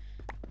 sand.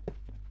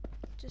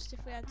 Just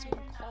if we had some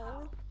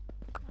coal.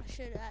 I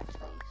should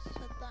actually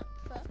said that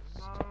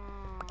first.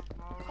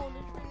 Coal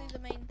is really the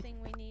main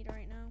thing we need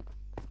right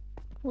now.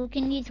 We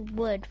can use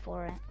wood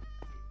for it.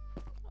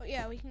 Oh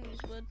yeah, we can use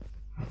wood.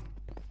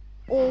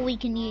 Or we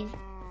can use...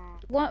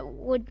 What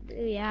wood do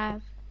we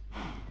have?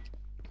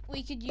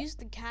 We could use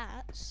the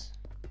cats.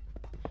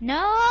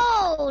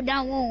 No!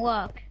 That won't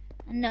work.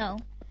 No.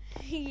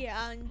 Yeah,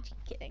 I'm just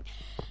kidding.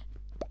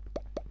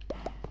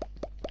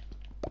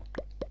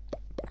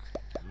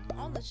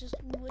 Oh, there's just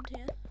wood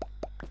here.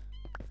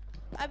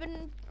 I've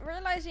been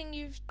realizing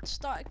you've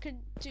started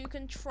to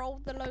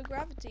control the low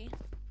gravity.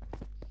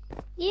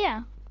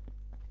 Yeah.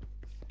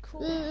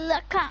 Cool.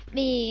 Look at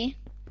me.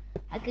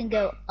 I can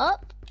go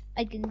up.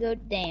 I can go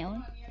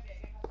down.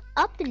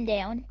 Up and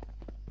down.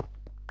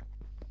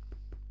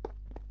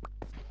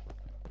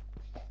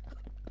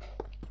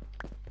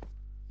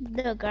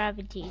 The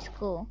gravity is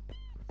cool.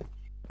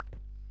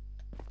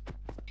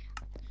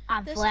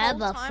 I'm This whole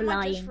forever time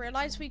I just flying.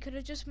 realized we could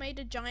have just made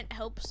a giant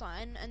help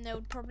sign and they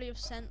would probably have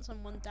sent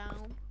someone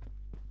down.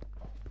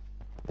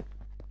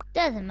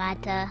 Doesn't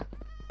matter.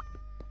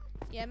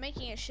 Yeah,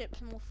 making a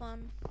ship's more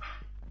fun.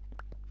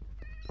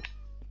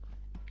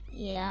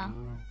 Yeah.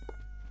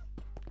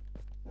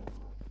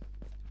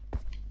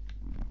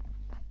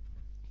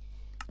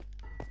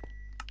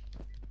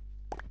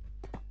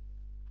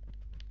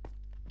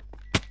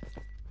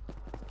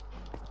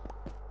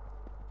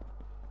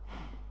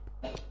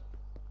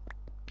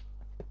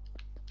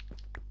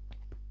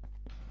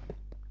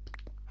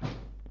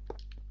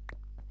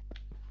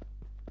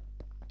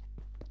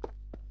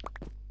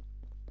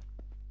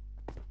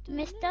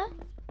 Mister?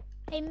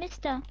 Hey,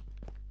 mister.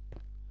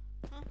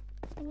 Huh?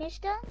 Hey,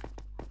 mister?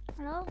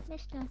 Hello,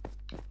 mister.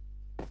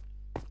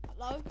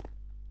 Hello?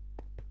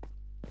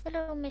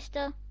 Hello,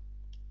 mister.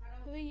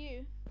 Who are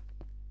you?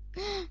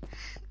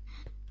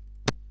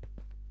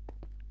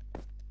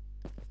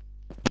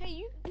 Hey,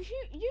 you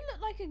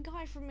look like a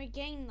guy from a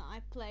game that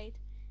I played.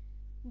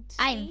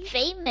 I'm Steve?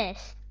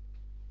 famous.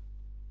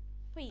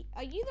 Wait,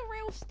 are you the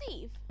real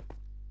Steve?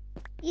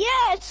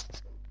 Yes.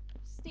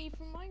 Steve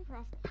from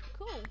Minecraft.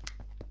 Cool.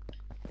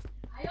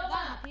 I'm not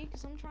happy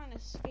because I'm trying to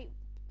escape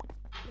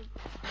the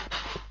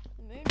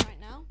moon right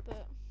now,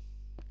 but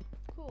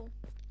cool.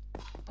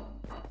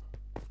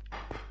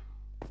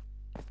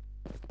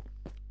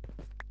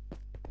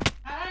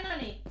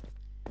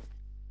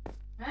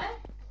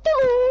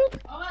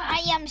 Dude,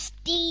 I am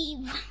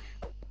Steve.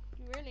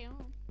 You really are.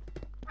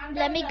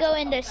 Let me go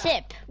in the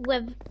ship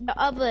with the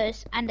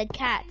others and the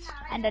cats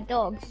and the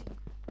dogs.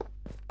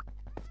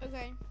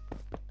 Okay.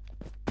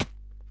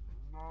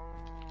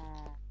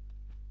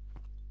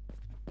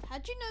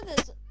 How'd you know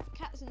there's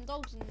cats and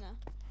dogs in there?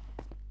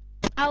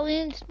 I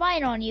will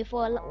spy on you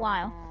for a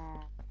while.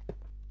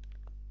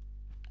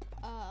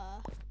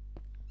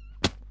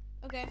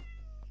 Okay.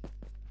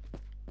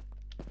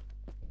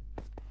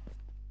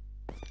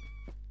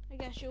 I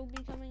guess you'll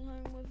be coming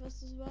home with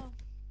us as well.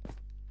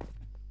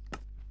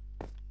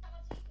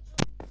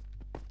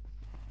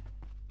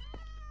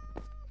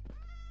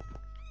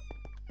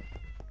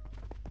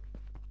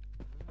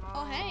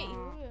 Oh hey,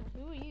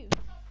 who are you?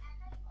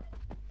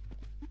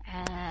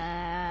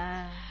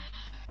 Hello,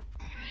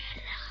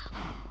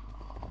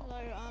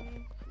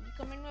 you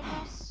coming with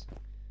us?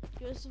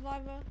 You're a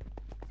survivor?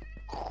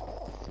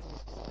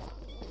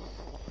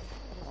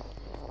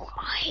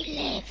 I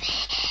live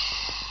here.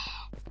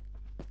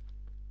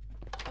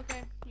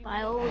 Okay.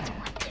 I always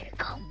wanted to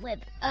come with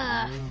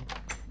I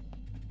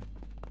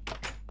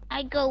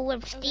go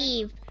with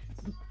Steve,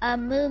 a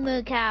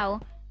moo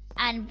cow,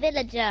 and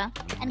villager,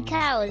 and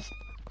cows,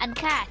 and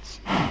cats.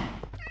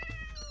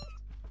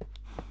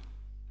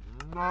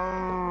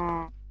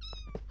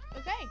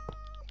 Okay.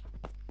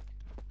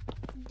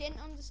 Didn't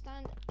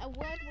understand a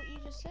word what you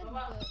just said,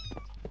 but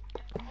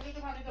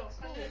shush cows.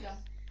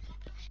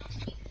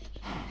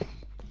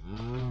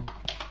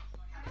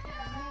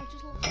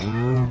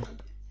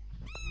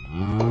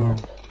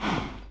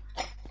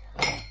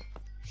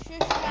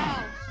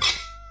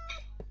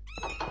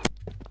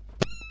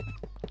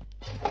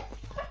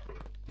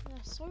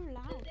 They're so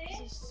loud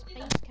because it's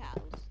space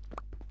cows.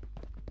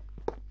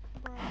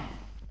 Bruh.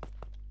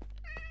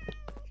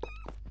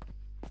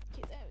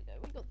 Okay, there we go.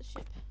 We got the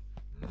ship.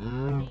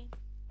 Ready.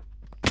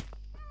 It's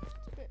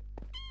a bit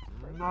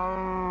weird.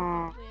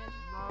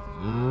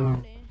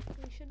 Really.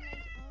 We should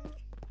make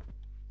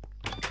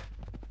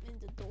in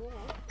the door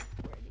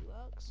really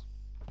works.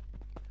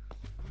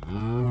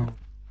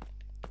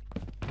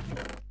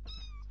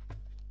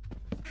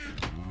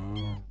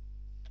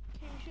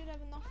 Okay, we should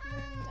have enough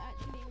room to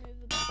actually move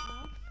the boat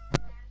now.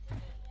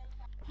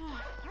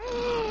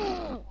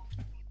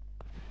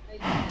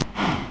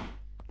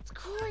 It's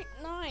quite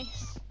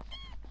nice.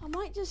 I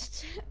might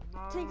just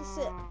take a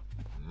sip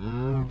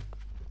and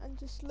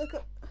just look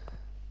at.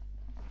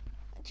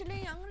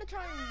 Actually, I'm gonna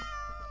try and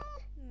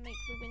make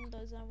the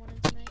windows I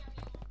wanted to make.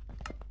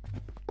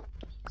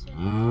 So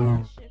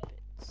the ship,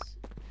 it's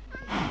a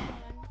good time.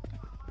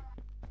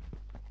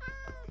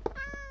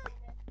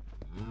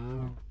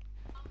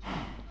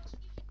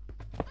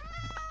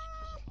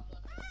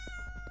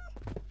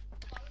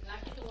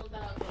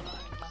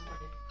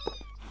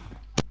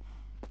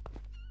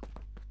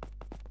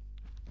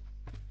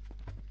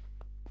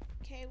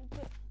 Okay, we'll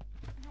put.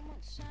 How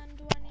much sand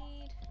do I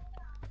need?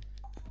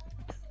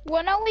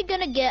 When are we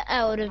gonna get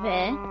out of here?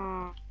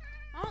 I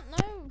don't know.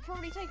 It'll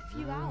probably take a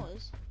few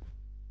hours.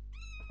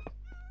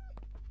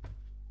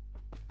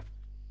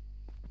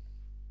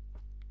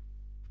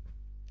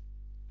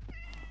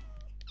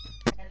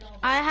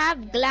 I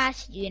have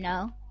glass, you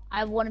know.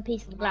 I want a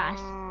piece of glass.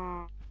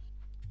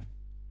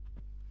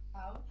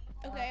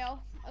 Okay,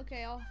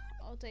 I'll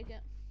take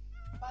it.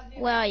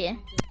 Where are you?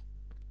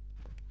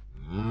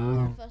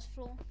 First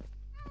floor.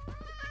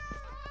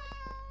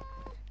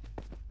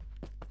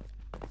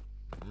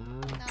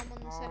 Now I'm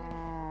on the second.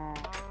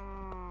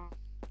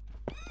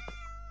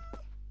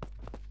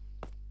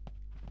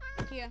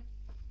 Here.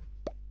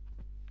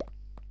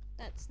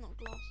 That's not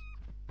glass.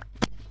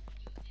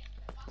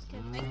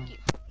 Okay, thank you.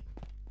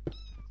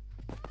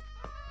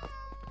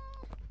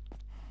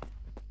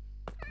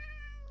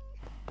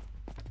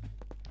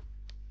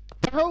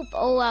 I hope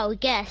all our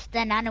guests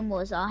and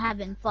animals are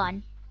having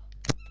fun.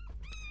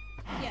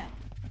 Yeah.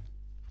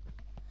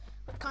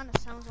 It kind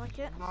of sounds like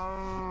it.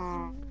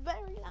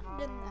 Very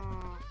loud in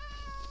there.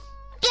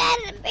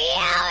 Get me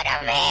out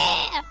of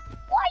here!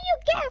 Why you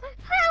get?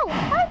 How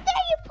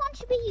dare you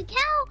punch me, you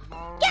cow?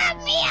 Get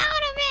me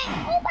out of it!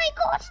 Oh my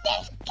gosh,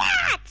 there's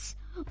cats!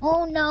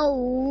 Oh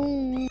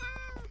no!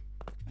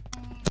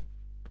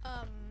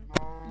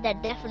 They're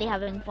definitely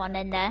having fun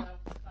in there.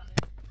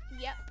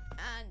 Yep.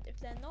 And if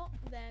they're not,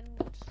 then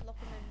we'll just lock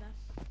them in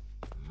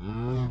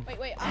there.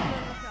 Wait, I'm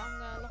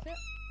gonna lock it.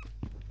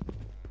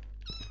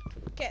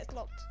 Okay, it's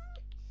locked.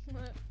 Oh,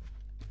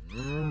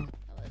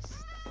 there's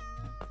stuff in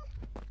there.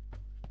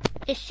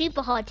 It's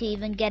super hard to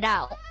even get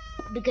out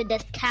because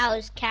there's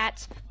cows,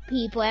 cats,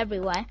 people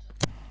everywhere.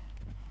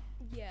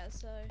 Yeah,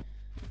 so.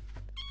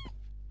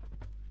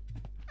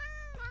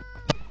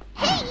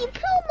 Hey, you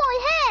pulled my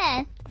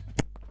hair!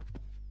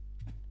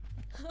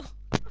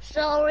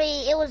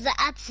 sorry. It was an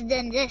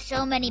accident. There's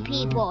so many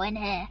people in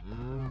here.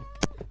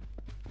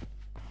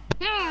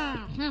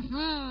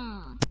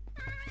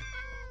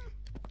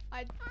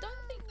 I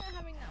don't think they're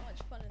having that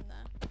much fun in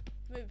there.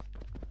 Move.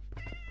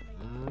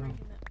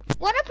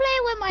 Wanna play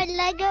with my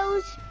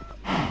Legos?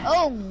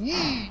 Oh,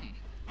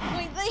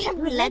 Wait, they have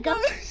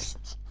Legos?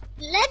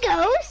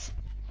 Legos?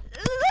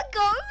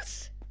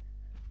 Legos?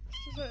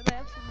 So they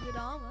have some good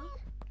armor.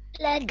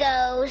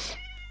 Legos.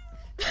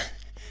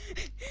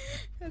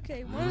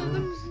 Okay, one of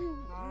them's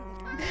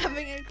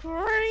having a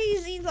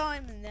crazy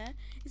time in there.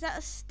 Is that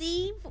a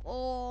Steve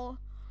or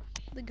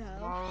the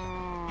girl?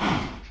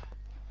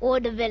 Or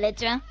the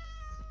villager.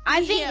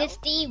 I think it's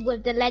Steve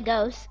with the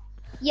Legos.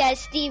 Yeah,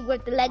 Steve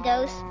with the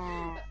Legos.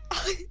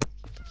 Hey,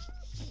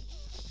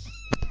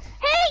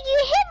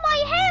 you hit my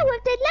hair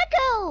with the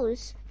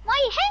Legos!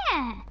 My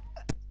hair!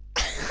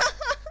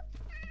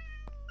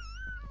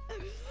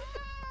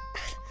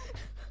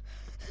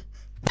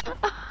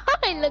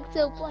 I look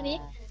so funny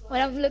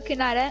when I'm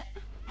looking at it.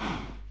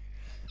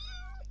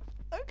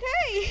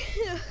 Okay.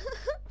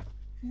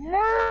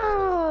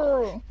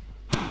 No!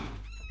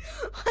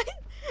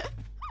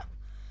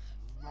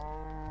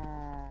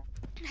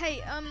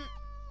 Hey,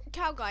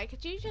 cow guy,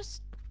 could you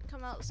just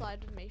come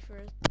outside with me for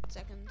a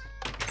second?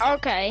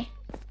 Okay.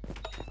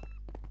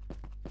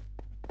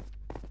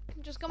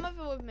 Just come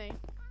over with me.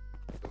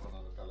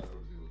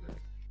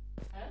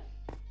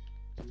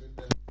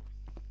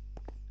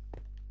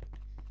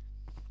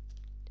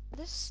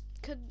 This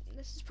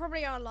is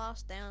probably our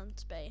last day on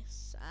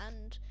space,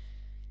 and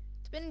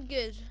it's been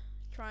good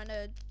trying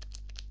to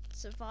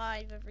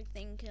survive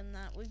everything and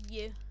that with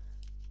you.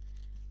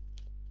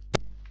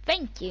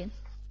 Thank you.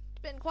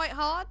 It's been quite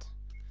hard.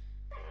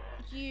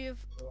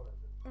 You've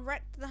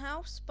wrecked the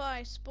house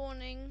by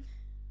spawning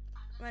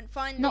and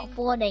finding. Not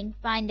finding,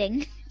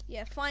 finding.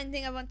 Yeah,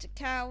 finding a bunch of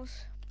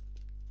cows.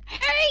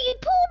 Hey, you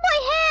pulled my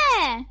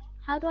hair!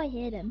 How do I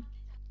hear them?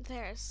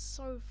 They're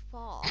so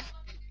far.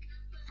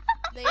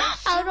 They are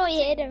How do I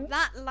hear them?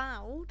 that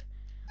loud.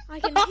 I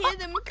can hear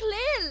them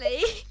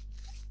clearly.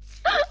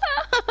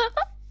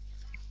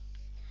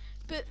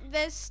 But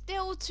there's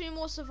still 2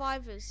 more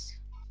survivors,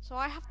 so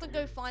I have to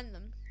go find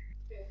them.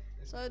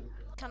 So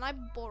can I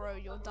borrow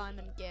your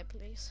diamond gear,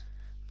 please,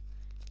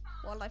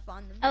 while I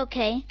find them?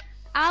 Okay.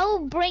 I'll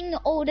bring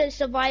all the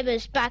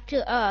survivors back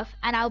to Earth,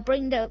 and I'll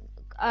bring the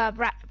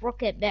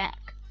rocket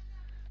back.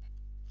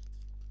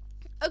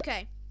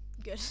 Okay,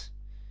 good.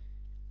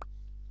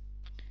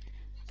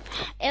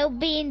 It'll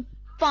be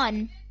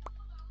fun.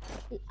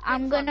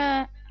 I'm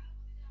gonna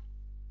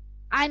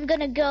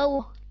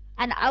go,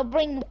 and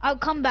I'll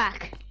come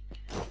back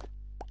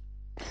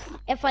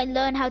if I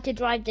learn how to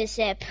drive this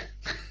ship.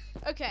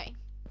 Okay,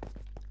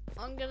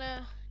 I'm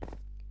gonna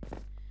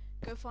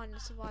go find the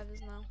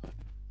survivors now.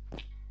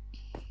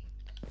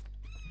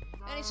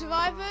 Any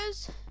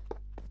survivors?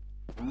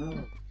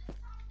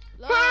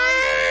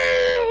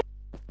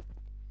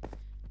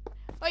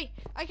 Wait,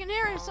 I can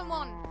hear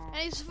someone.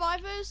 Any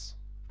survivors?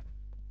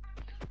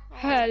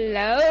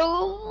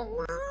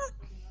 Hello?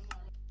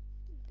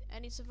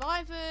 Any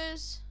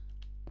survivors?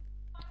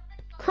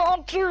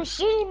 Can't you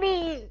see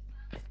me?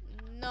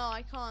 No,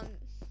 I can't.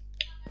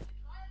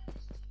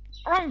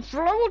 I'm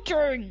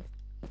floating.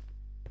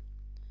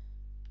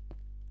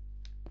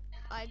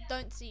 I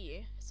don't see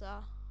you,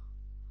 so.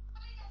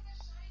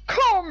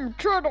 Come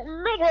to the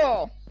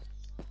middle.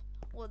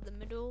 Or the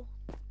middle.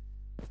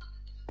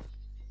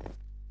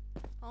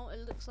 Oh, it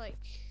looks like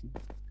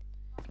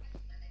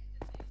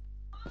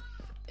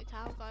the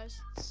cow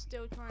guy's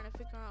still trying to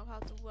figure out how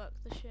to work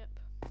the ship.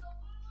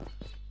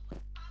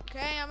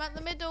 Okay, I'm at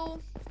the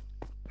middle.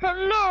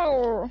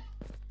 Hello.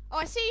 Oh,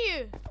 I see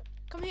you.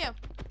 Come here.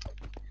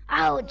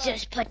 I was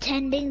just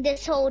pretending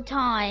this whole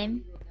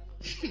time.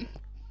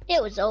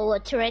 It was all a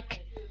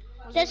trick.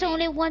 There's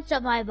only one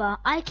survivor.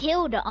 I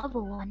killed the other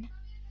one.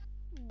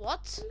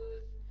 What?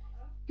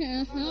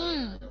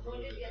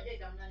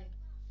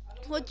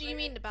 What do you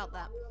mean about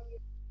that?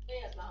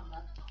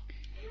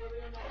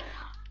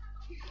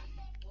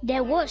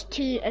 There was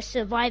 2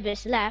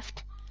 survivors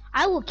left.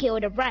 I will kill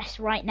the rest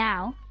right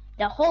now.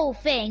 The whole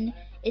thing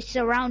is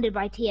surrounded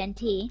by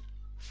TNT.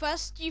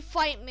 First, you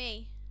fight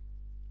me.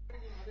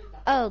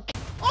 Okay.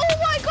 Oh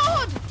my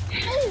god!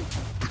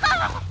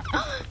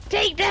 Oh.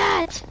 Take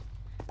that!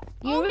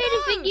 You Oh, really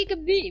no. think you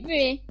can beat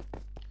me?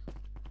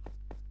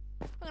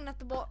 I'm gonna have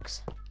to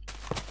box.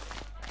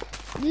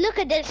 Look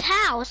at this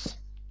house.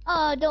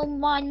 Oh, don't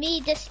mind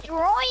me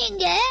destroying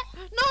it.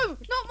 No,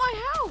 not my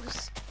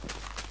house.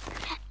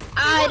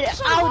 I'll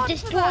so hard for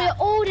destroy that.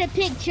 all the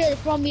pictures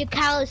from your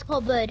cow's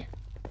cupboard.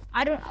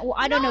 I don't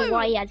know No.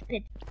 why he has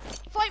pictures.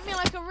 Fight me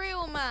like a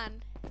real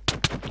man.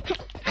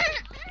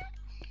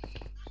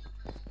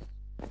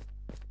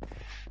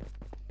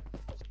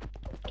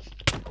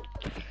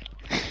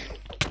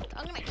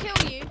 I'm gonna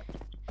kill you.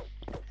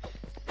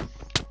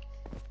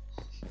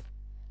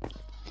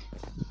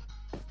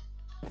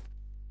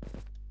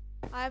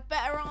 I have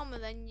better armor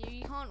than you.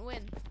 You can't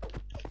win.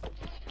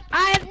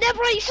 I have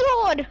never a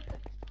sword.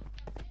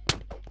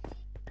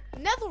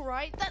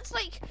 Netherite? That's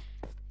like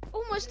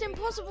almost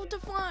impossible to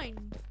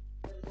find.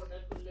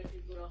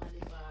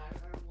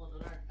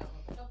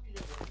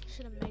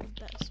 Should have made a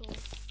better sword.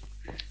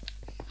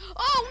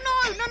 Oh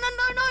no! No! No!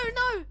 No! No!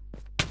 No!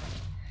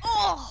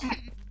 Oh!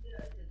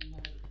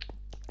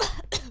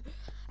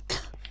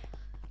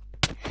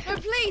 No,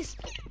 please!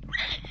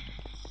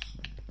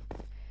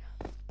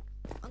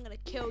 I'm gonna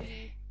kill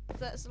you.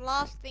 That's the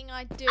last thing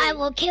I do. I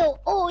will kill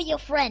all your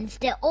friends.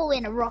 They're all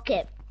in a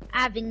rocket,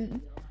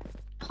 having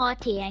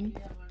partying.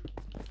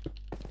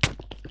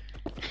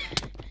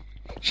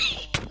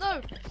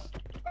 No!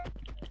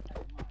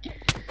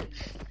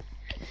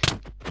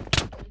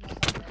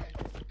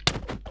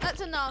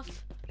 That's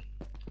enough.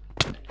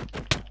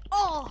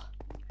 Oh!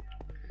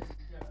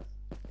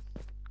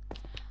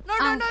 No! No!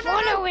 I'm No! No!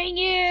 No! following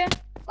you.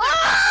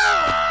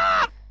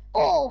 Ah!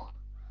 Oh!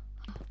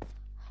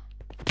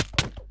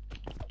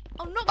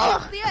 I'm not going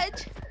off the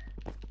edge.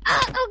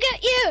 I'll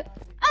get you!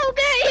 I'll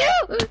get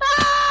you!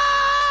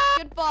 Ah!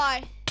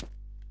 Goodbye.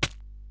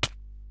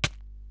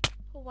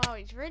 Oh wow,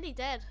 he's really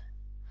dead.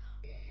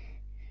 I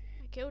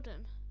killed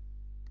him.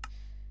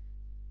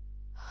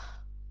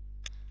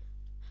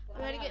 We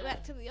gotta get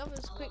back to the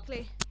others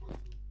quickly.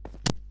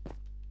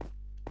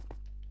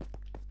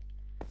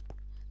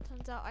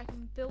 Turns out I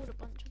can build a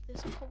bunch of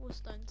this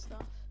cobblestone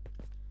stuff.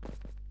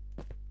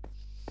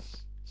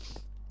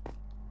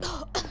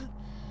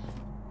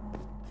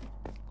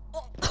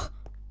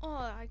 Oh,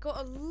 I got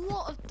a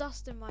lot of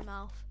dust in my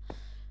mouth.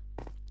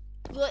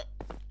 But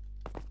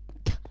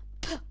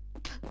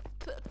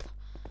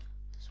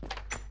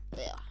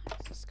yeah,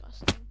 it's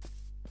disgusting.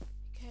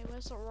 Okay,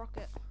 where's the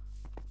rocket?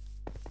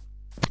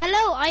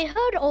 Hello, I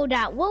heard all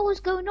that. What was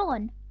going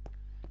on?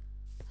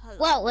 Hello.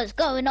 What was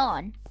going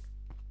on?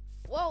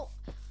 Well,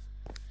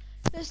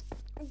 this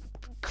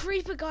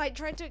creeper guy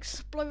tried to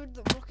explode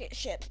the rocket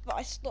ship, but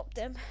I stopped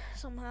him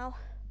somehow.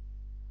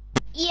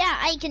 Yeah,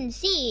 I can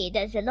see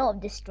there's a lot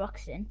of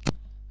destruction.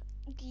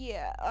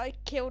 Yeah, I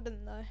killed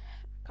him though,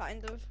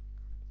 kind of.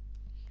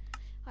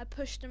 I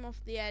pushed him off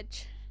the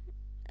edge,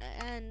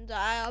 and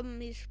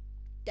he's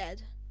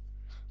dead.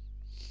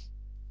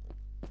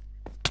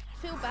 I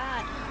feel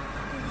bad.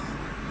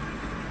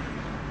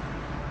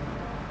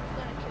 I'm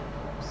gonna kill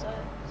him, so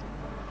I'm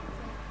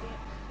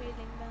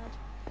feeling bad.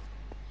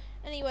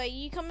 Anyway,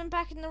 you coming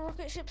back in the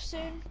rocket ship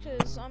soon?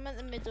 Cause I'm at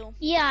the middle.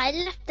 Yeah, I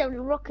left the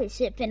rocket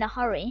ship in a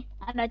hurry,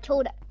 and I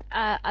put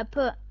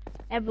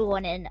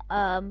everyone in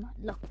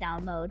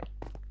lockdown mode.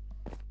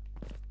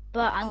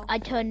 But I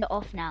turned it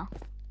off now.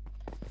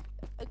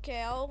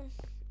 Okay,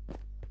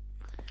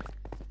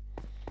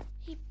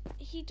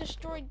 he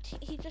destroyed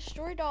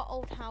our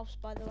old house,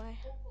 by the way.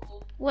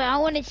 Well, I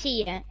want to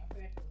see it.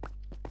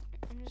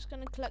 I'm just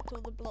gonna collect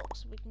all the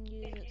blocks so we can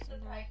use it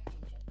somehow.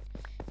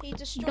 He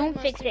destroyed Don't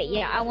most fix of it the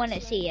yet. I roads, want to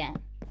so- see it.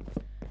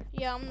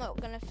 Yeah, I'm not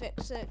gonna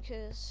fix it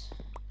because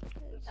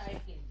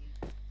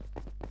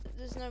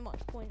there's no much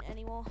point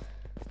anymore.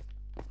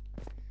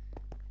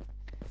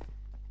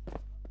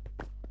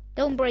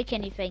 Don't break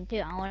anything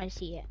too. I want to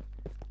see it.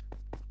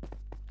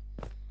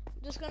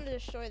 I'm just gonna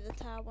destroy the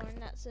tower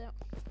and that's it.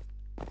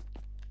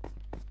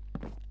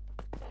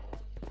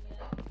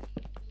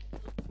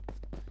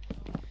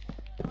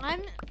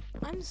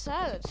 I'm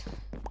sad.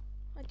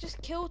 I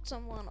just killed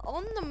someone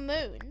on the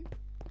moon.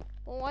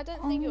 Well, I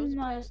don't think it was a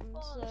my person,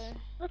 so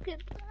Look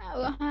at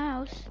our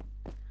house.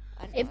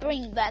 I know. It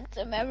brings back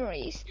the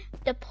memories.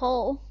 The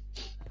pole.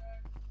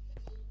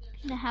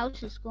 The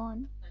house is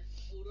gone.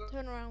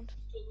 Turn around.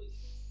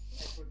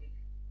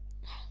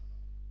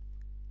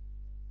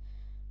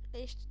 At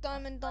least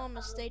Diamond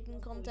Dharma stayed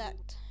in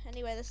contact.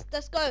 Anyway,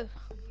 let's go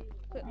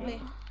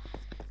quickly.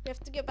 We have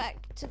to get back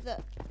to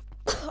the.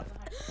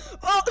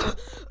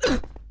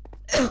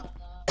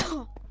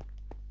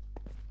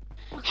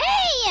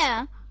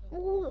 Hey!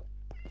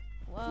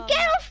 Wow.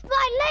 Get off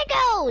my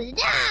Legos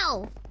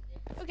now!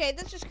 Okay,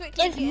 let's just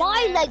quickly. It's get in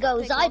my there,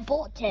 Legos. take I off.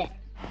 bought it.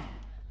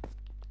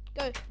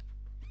 Go.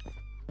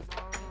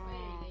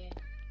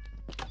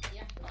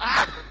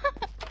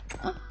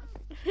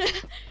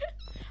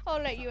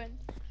 I'll let you in.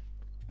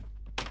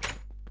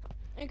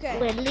 Okay.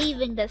 We're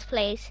leaving this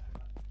place.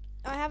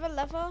 I have a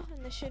lever,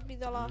 and this should be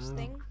the last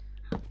thing.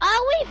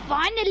 Are we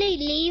finally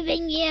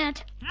leaving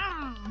yet?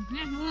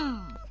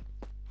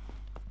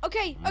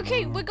 Okay,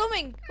 okay, we're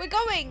going. We're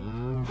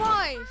going.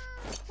 5,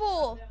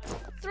 4,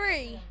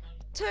 3,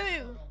 2,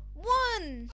 1.